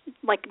because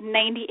like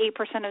 98%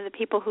 of the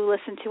people who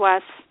listen to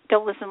us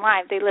don't listen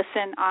live. They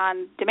listen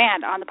on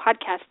demand on the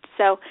podcast.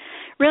 So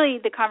really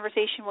the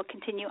conversation will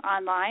continue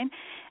online,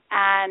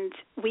 and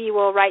we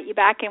will write you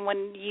back. And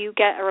when you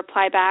get a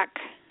reply back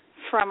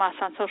from us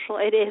on social,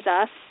 it is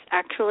us,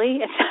 actually.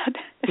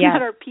 It's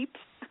not our peeps.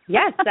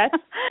 Yes, that's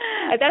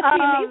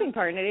the amazing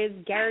part. And it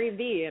is Gary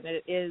V, and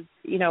it is,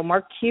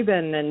 Mark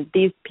Cuban, and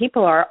these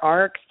people are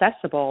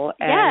accessible.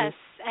 And, yes,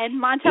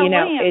 and Montel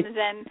Williams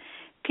and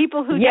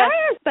people who yes,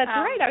 that's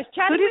right. I was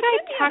chatting with him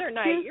the other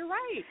night. To? You're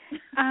right.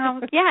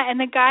 Yeah, and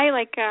the guy,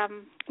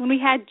 when we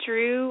had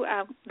Drew,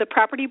 the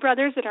Property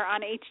Brothers that are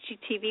on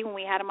HGTV when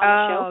we had them on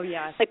the show. Oh,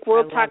 yes.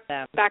 We'll talk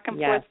back and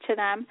forth to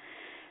them.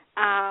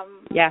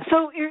 Yes.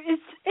 So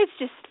it's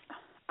just,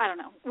 I don't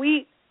know.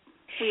 We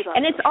love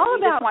and it's all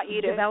about want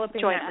you to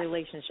developing join that us.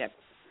 relationship.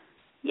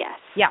 Yes.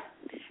 Yeah.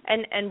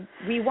 And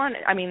we want,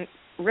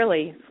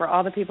 really, for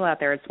all the people out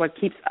there, it's what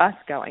keeps us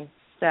going.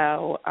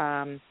 So,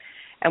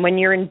 and when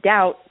you're in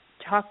doubt,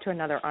 talk to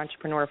another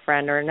entrepreneur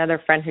friend or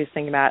another friend who's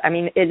thinking about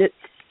it.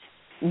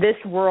 This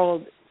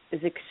world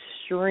is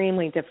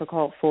extremely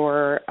difficult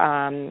for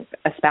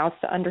a spouse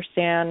to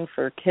understand,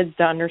 for kids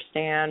to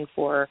understand,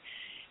 for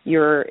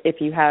if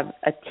you have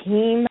a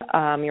team,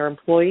 your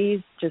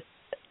employees just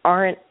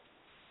aren't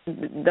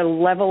the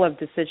level of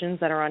decisions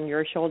that are on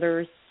your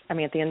shoulders. At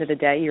the end of the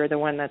day, you're the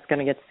one that's going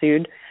to get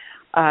sued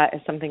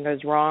if something goes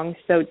wrong.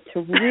 So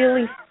to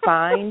really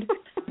find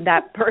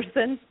that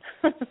person,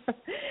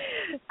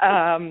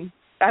 I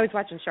was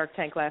watching Shark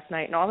Tank last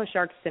night, and all the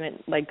sharks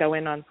didn't go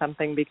in on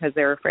something because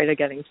they were afraid of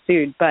getting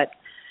sued. But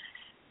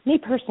me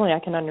personally, I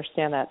can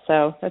understand that.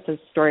 So that's a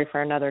story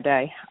for another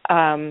day.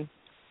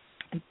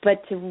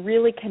 But to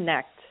really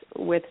connect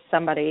with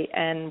somebody,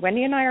 and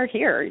Wendy and I are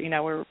here.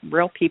 We're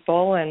real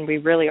people, and we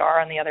really are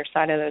on the other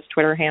side of those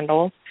Twitter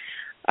handles.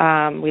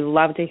 We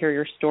love to hear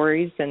your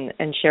stories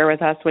and share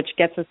with us, which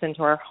gets us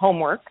into our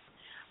homework.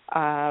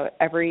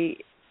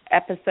 Every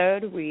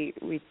episode,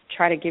 we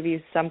try to give you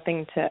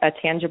something a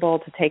tangible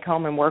to take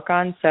home and work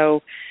on.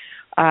 So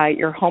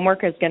your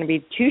homework is going to be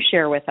to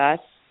share with us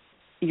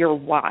your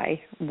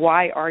why.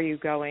 Why are you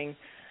going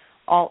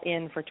all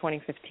in for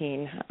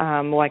 2015?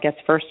 Well, I guess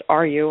first,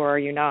 are you or are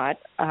you not?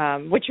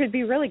 Which would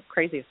be really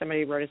crazy if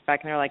somebody wrote us back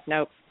and they're like,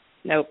 nope,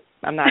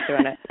 I'm not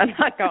doing it. I'm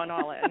not going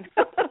all in.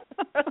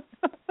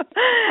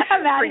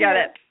 Forget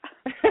it.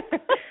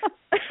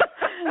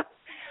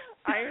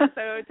 I am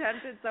so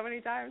tempted so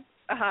many times,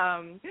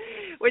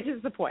 which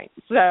is the point.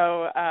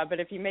 So, but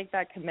if you make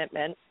that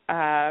commitment,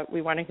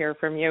 we want to hear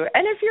from you.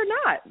 And if you're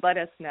not, let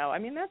us know. I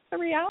mean, that's the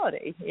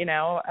reality,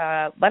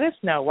 let us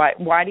know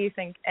why do you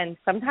think, and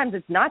sometimes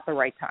it's not the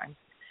right time,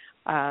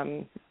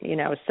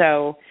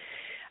 so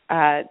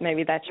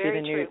maybe that should be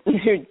the new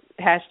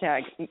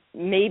hashtag,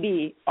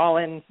 maybe all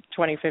in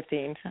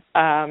 2015,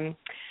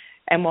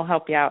 and we'll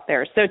help you out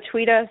there. So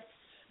tweet us,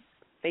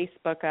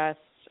 Facebook us,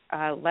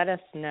 let us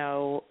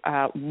know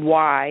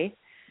why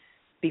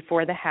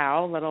before the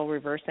how, little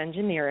reverse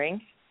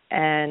engineering,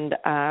 and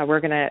we're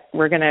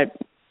gonna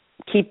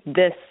keep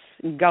this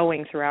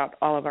going throughout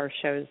all of our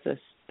shows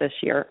this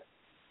year.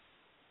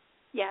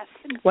 Yes.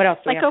 What else?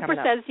 Like Oprah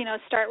says,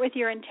 start with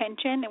your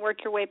intention and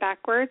work your way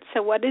backwards.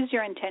 So what is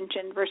your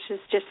intention versus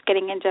just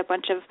getting into a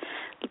bunch of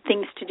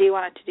things to do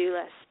on a to-do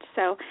list?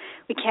 So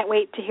we can't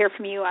wait to hear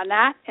from you on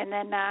that. And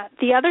then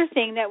the other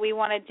thing that we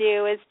want to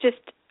do is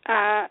just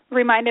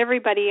remind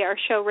everybody our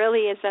show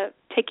really is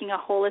taking a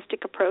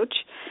holistic approach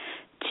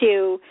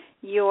to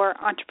your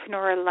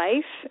entrepreneurial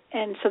life,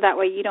 and so that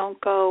way you don't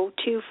go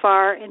too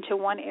far into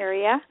one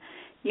area,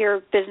 your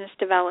business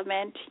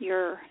development,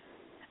 your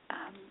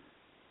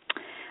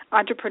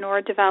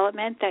entrepreneur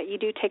development, that you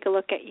do take a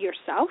look at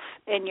yourself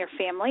and your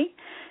family.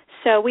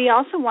 So we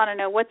also want to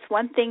know what's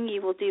one thing you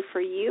will do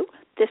for you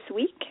this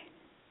week,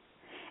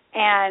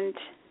 and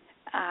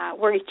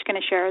we're each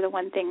going to share the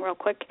one thing real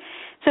quick.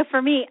 So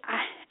for me,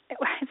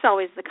 it's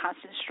always the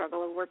constant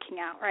struggle of working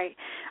out, right?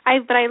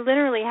 But I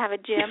literally have a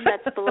gym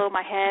that's below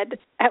my head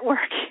at work.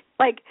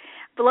 Like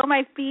below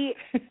my feet,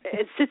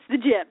 it sits the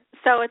gym.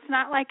 So it's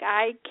not like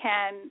I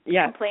can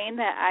complain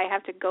that I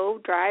have to go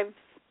drive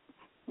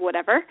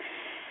whatever.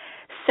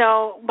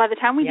 So by the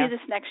time we do this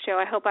next show,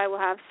 I hope I will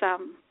have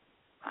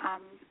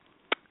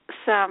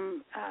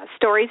some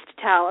stories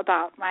to tell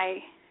about my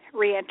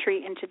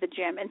reentry into the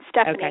gym. And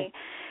Stephanie,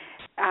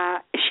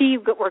 she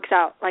works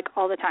out like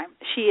all the time.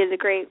 She is a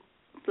great,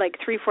 like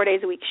 3-4 days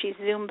a week. She's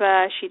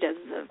Zumba. She does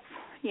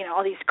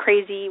all these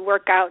crazy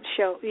workout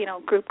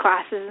group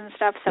classes and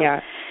stuff. So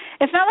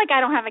it's not like I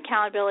don't have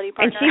accountability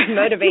partner. And she's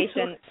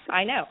motivation.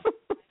 I know.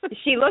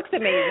 She looks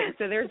amazing.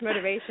 So there's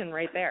motivation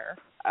right there.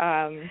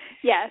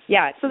 Yes.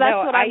 Yeah. So that's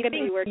what I'm going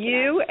to be working on.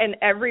 You and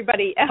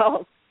everybody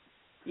else.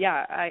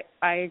 Yeah,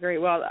 I agree.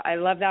 Well, I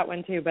love that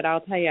one too, but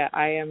I'll tell you,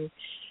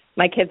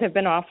 my kids have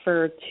been off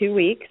for 2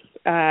 weeks.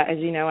 As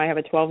you know, I have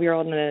a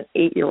 12-year-old and an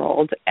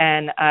 8-year-old,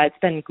 and it's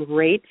been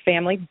great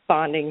family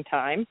bonding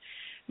time.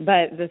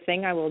 But the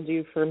thing I will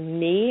do for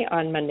me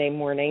on Monday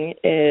morning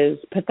is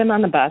put them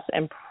on the bus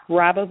and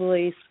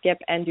probably skip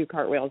and do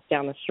cartwheels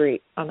down the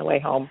street on the way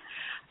home.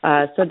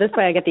 So this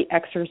way I get the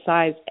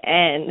exercise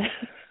and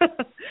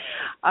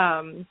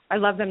I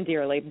love them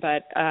dearly,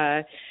 but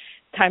I'm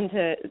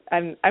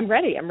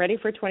ready. I'm ready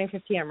for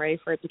 2015. I'm ready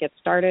for it to get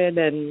started,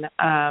 and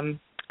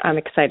I'm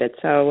excited.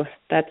 So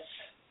that's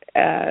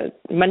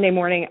Monday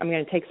morning. I'm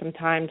going to take some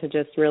time to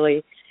just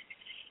really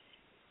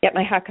get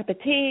my hot cup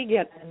of tea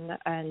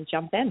and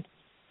jump in.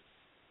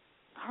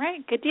 All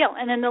right, good deal.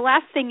 And then the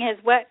last thing is,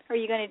 what are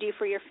you going to do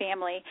for your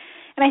family?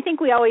 And I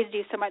think we always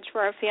do so much for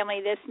our family.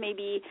 This may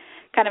be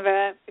kind of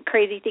a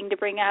crazy thing to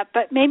bring up,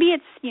 but maybe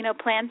it's,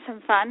 plan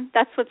some fun.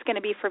 That's what's going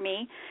to be for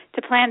me,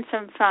 to plan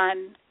some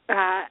fun,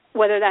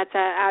 whether that's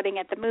an outing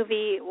at the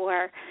movie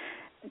or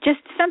just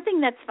something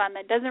that's fun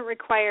that doesn't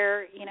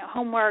require,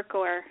 homework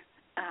or,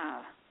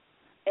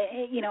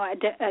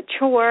 a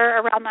chore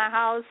around the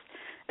house,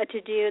 a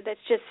to-do that's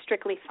just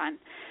strictly fun.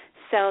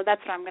 So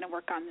that's what I'm going to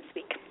work on this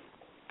week.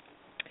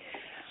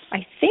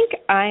 I think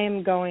I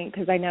am going,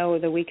 because I know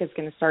the week is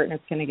going to start and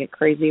it's going to get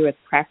crazy with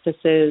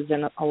practices,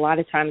 and a lot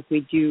of times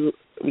we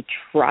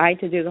try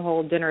to do the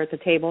whole dinner at the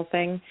table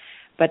thing,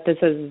 but this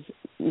is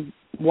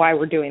why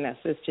we're doing this.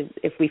 It's just,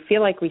 if we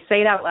feel like we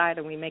say it out loud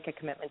and we make a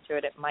commitment to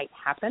it, it might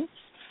happen.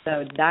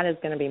 So that is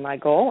going to be my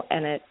goal,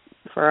 and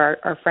for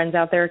our friends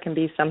out there, it can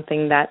be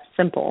something that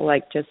simple,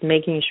 like just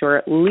making sure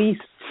at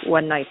least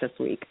one night this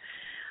week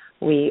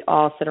we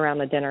all sit around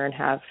the dinner and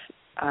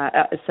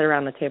sit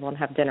around the table and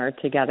have dinner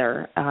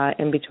together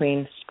in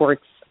between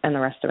sports and the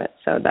rest of it.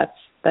 So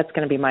that's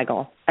going to be my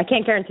goal. I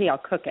can't guarantee I'll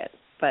cook it,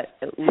 but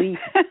at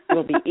least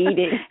we'll be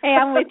eating. Hey,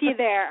 I'm with you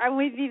there.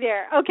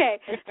 Okay,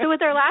 so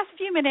with our last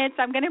few minutes,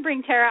 I'm going to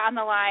bring Tara on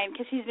the line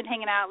because she's been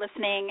hanging out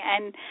listening,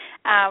 and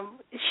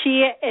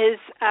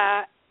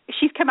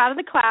she's come out of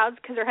the clouds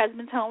because her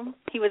husband's home.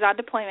 He was on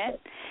deployment,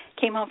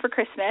 came home for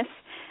Christmas,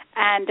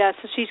 and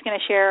so she's going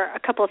to share a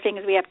couple of things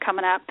we have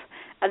coming up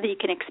that you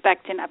can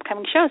expect in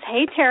upcoming shows.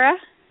 Hey, Tara.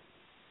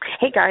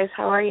 Hey, guys.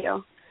 How are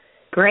you?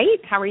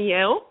 Great. How are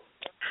you?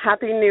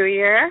 Happy New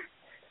Year.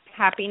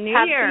 Happy New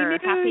Year.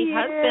 Happy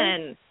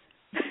husband.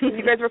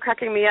 You guys were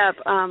cracking me up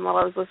while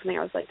I was listening.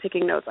 I was,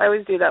 taking notes. I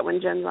always do that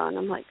when Jen's on.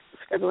 I'm,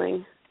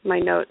 scribbling my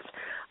notes.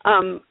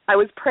 I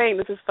was praying.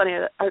 This is funny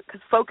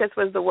because focus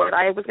was the word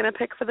I was going to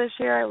pick for this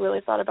year. I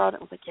really thought about it.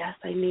 I was like, yes,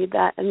 I need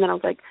that. And then I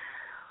was like,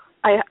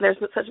 there's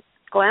such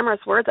glamorous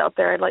words out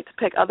there I'd like to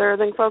pick other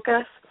than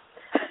focus.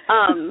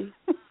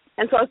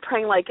 And so I was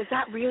praying, is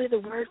that really the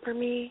word for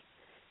me?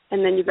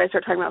 And then you guys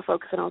started talking about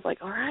focus, and I was like,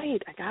 all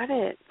right, I got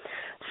it.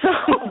 So,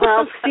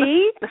 well,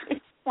 see?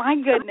 My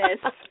goodness.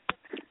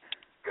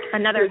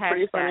 Another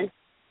hashtag,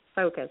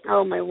 focus.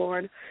 Oh, my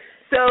Lord.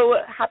 So,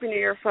 Happy New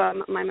Year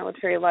from My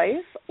Military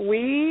Life.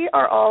 We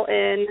are all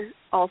in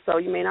also.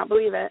 You may not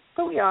believe it,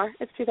 but we are.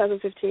 It's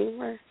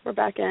 2015. We're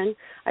back in.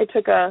 I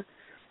took I'm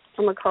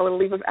going to call it a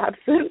leave of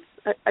absence.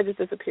 I just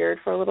disappeared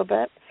for a little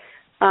bit.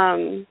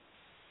 And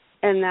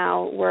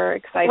now we're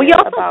excited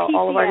about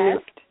all of our new...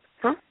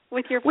 Huh?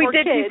 With your four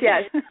kids. We did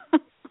PCS.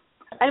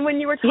 And when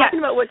you were talking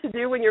about what to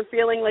do when you're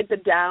feeling the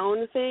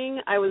down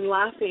thing, I was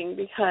laughing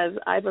because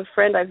I have a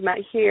friend I've met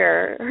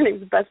here. Her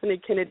name's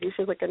Bethany Kennedy.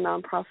 She's a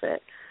nonprofit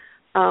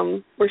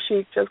where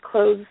she just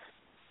clothes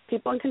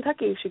people in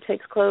Kentucky. She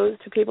takes clothes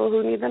to people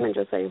who need them and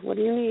just say, what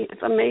do you need?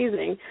 It's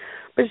amazing.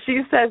 But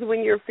she says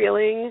when you're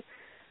feeling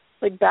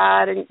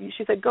bad, and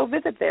she said, go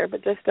visit there,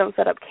 but just don't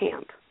set up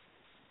camp.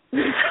 So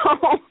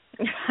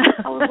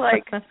I was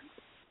like,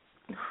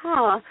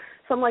 huh.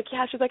 So I'm like,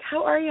 yeah. She's like,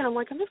 how are you? And I'm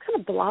like, I'm just kind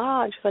of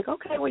blah. And she's like,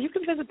 okay, well, you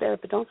can visit there,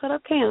 but don't set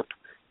up camp.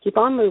 Keep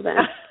on moving.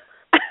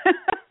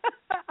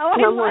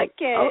 I like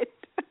it.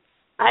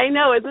 Oh, I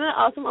know. Isn't it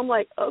awesome? I'm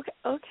like,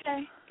 okay.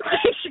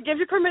 She gives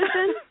you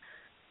permission.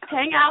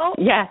 Hang out.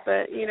 Yes.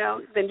 But,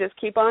 then just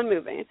keep on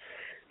moving.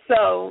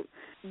 So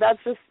that's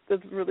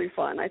really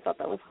fun. I thought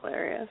that was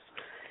hilarious.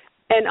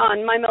 And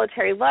on My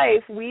Military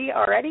Life, we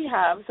already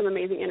have some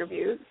amazing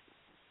interviews.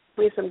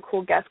 We have some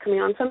cool guests coming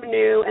on, some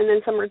new, and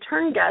then some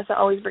return guests that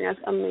always bring us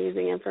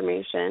amazing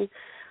information.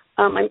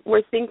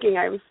 We're thinking,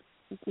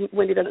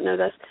 Wendy doesn't know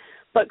this,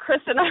 but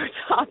Krista and I were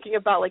talking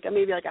about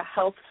maybe a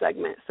health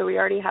segment. So we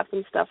already have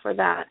some stuff for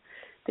that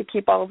to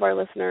keep all of our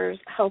listeners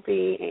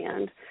healthy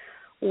and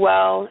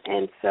well.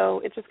 And so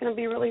it's just going to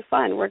be really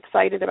fun. We're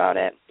excited about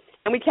it.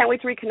 And we can't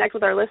wait to reconnect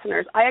with our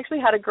listeners. I actually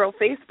had a girl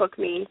Facebook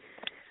me.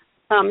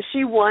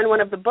 She won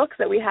one of the books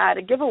that we had,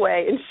 a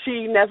giveaway, and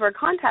she never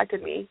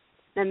contacted me.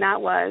 And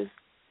that was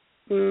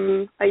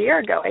a year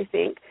ago, I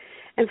think.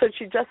 And so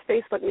she just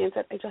Facebooked me and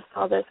said, I just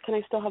saw this. Can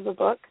I still have the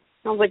book?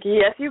 And I was like,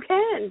 yes, you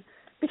can,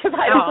 because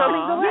I was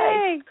running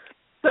away.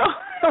 So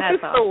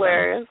it's awesome.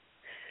 Hilarious.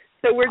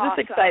 So we're just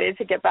excited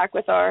to get back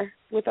with our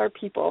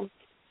people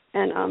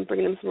and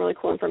bringing them some really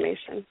cool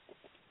information.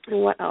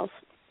 And what else?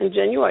 And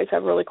Jen, you always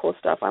have really cool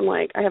stuff. I'm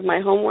like, I have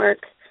my homework.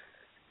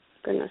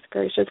 Goodness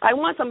gracious. I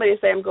want somebody to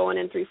say I'm going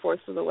in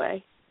 3/4 of the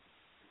way.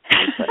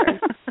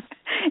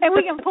 And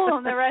we can pull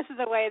them the rest of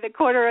the way, the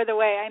quarter of the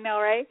way, I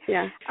know, right?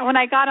 Yeah. When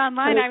I got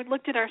online, I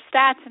looked at our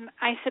stats, and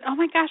I said, oh,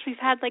 my gosh,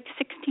 we've had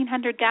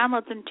 1,600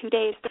 downloads in 2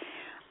 days.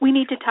 We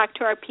need to talk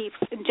to our peeps.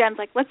 And Jen's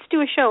like, let's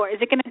do a show.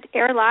 Is it going to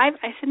air live?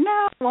 I said,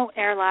 no, it won't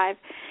air live.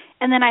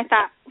 And then I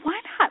thought, why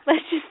not?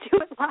 Let's just do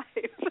it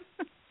live.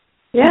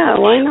 Yeah,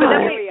 why not? But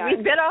then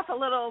we bit off a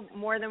little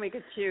more than we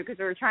could chew because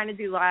we were trying to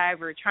do live,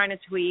 we were trying to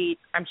tweet.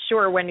 I'm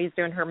sure Wendy's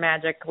doing her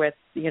magic with,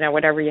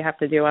 whatever you have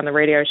to do on the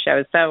radio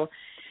show. So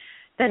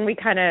then we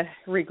kind of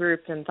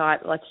regrouped and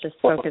thought, let's just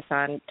focus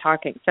on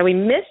talking. So we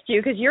missed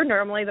you because you're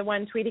normally the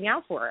one tweeting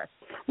out for us.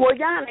 Well,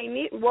 yeah,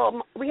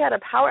 we had a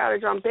power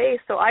outage on base,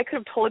 so I could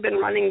have totally been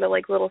running the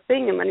little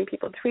thing and letting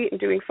people tweet and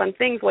doing fun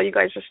things while you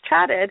guys just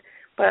chatted,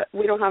 but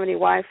we don't have any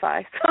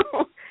Wi-Fi.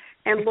 So,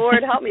 and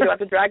Lord help me, do I have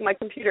to drag my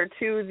computer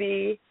to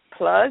the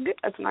plug?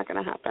 That's not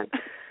going to happen.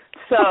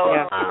 So,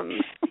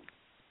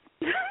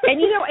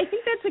 And, I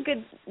think that's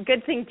a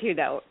good thing, too,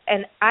 though.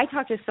 And I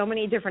talk to so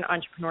many different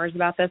entrepreneurs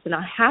about this, and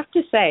I have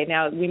to say,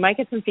 now we might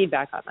get some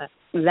feedback on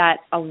this, that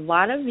a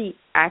lot of the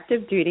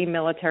active duty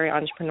military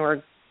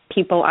entrepreneur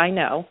people I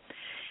know,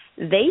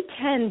 they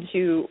tend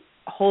to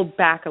hold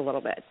back a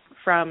little bit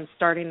from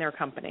starting their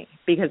company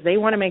because they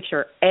want to make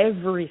sure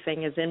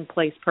everything is in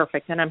place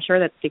perfect. And I'm sure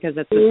that's because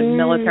that's what the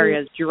military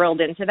has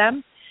drilled into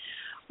them.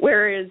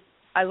 Whereas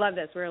I love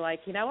this. We're like,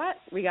 you know what?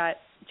 We got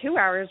 2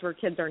 hours where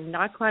kids are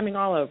not climbing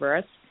all over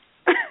us.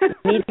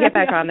 We need to get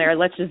back on there.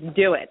 Let's just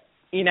do it.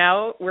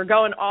 We're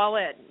going all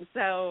in.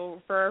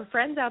 So for our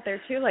friends out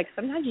there too,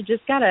 sometimes you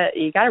just gotta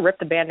rip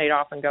the Band-Aid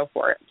off and go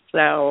for it.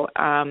 So,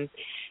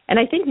 and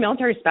I think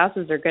military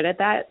spouses are good at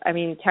that. I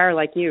mean, Tara,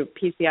 like you,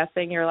 PCS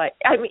thing, you're like,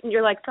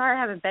 sorry,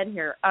 I haven't been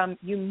here.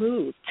 You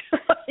moved.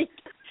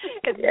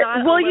 It's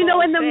not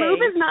and the move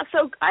is not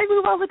so. I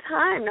move all the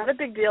time, not a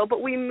big deal.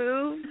 But we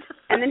moved,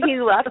 and then he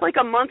left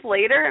a month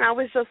later, and I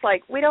was just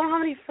like, we don't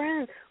have any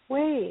friends.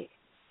 Wait,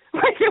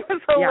 it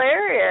was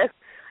hilarious.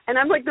 And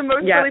I'm the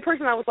most silly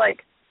person. I was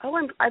like,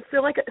 I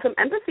feel some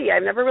empathy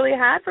I've never really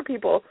had for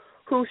people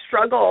who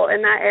struggle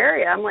in that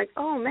area. I'm like,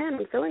 oh man,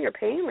 I'm feeling your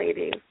pain,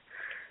 ladies.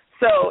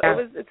 So yeah.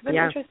 it's been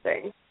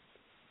interesting.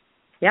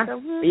 Yeah,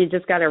 So, you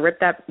just got to rip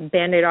that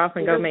Band-Aid off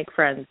and go make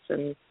friends.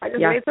 And I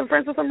just made some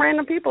friends with some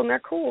random people, and they're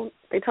cool.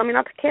 They tell me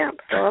not to camp,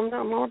 so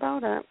I'm all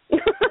about it.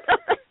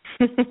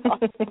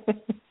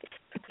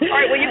 All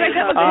right, well, you guys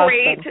have a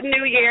great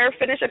New Year.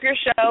 Finish up your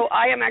show.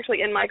 I am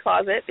actually in my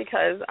closet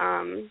because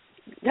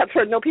that's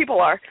where no people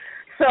are.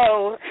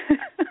 So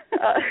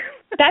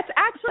that's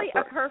actually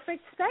a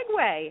perfect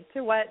segue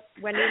to what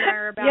Wendy and I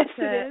are about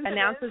to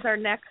announce as our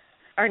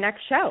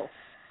next show.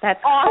 That's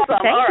awesome.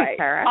 Thank all you, right,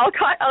 Tara. I'll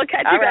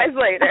catch you guys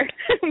later.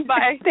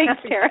 Bye. Thanks,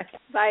 Tara.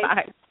 Bye.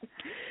 Bye.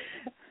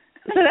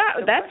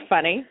 So that's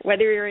funny.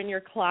 Whether you're in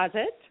your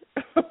closet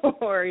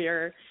or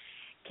your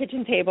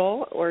kitchen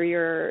table or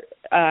your,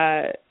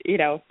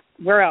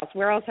 where else?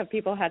 Where else have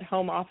people had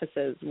home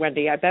offices,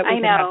 Wendy? I bet we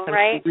can have some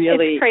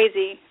really it's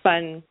crazy.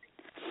 Fun.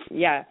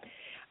 Yeah.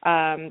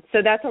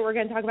 So that's what we're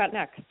going to talk about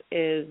next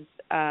is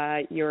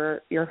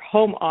your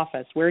home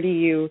office. Where do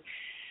you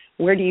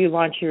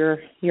launch your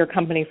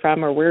company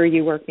from, or where are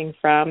you working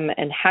from,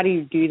 and how do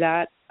you do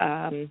that?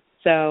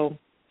 So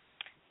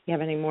you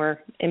have any more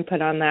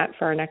input on that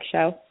for our next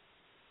show?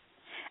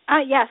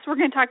 Yes, we're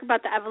going to talk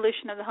about the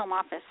evolution of the home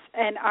office,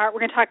 and we're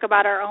going to talk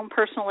about our own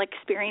personal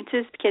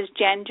experiences because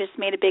Jen just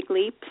made a big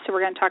leap, so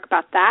we're going to talk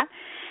about that.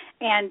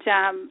 And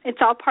it's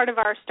all part of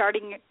our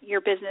Starting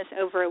Your Business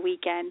Over a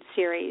Weekend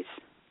series.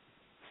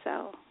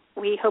 So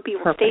we hope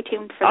you will stay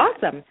tuned for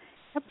that. Awesome.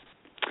 Yep.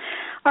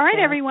 All right,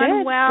 everyone.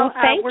 Good. Well,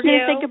 thank we're you. going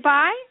to say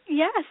goodbye.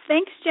 Yes,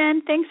 thanks,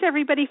 Jen. Thanks,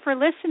 everybody, for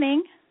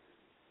listening.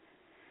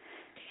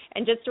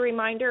 And just a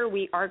reminder,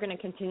 we are going to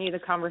continue the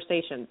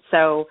conversation.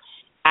 So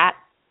at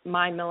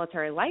My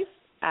Military Life,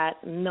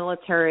 at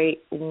Military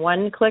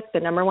One Click, the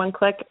number one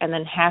click, and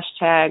then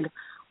hashtag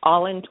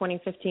All In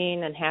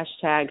 2015 and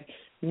hashtag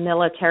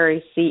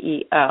Military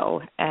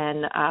CEO.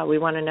 And we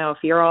want to know if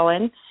you're all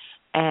in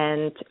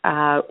and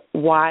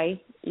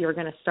why you're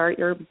going to start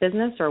your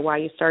business or why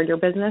you started your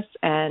business,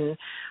 and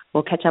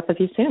we'll catch up with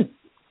you soon.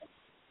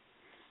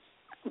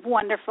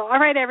 Wonderful. All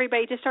right,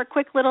 everybody, just our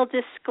quick little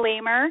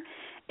disclaimer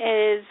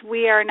is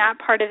we are not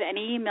part of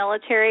any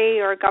military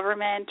or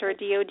government or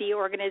DOD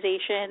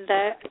organization.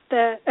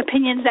 The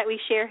opinions that we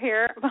share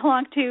here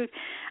belong to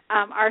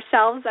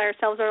ourselves.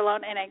 Ourselves are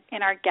alone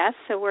and our guests,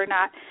 so we're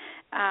not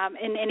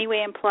in any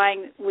way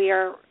implying we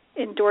are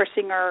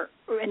endorsing or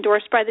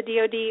endorsed by the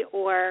DOD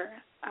or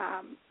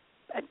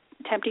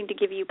attempting to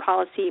give you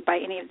policy by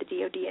any of the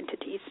DOD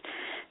entities.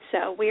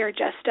 So we are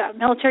just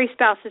military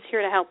spouses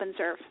here to help and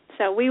serve.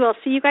 So we will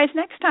see you guys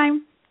next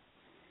time.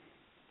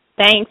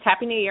 Thanks.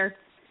 Happy New Year.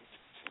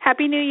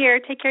 Happy New Year.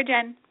 Take care,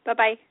 Jen.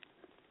 Bye-bye.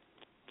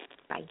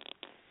 Bye.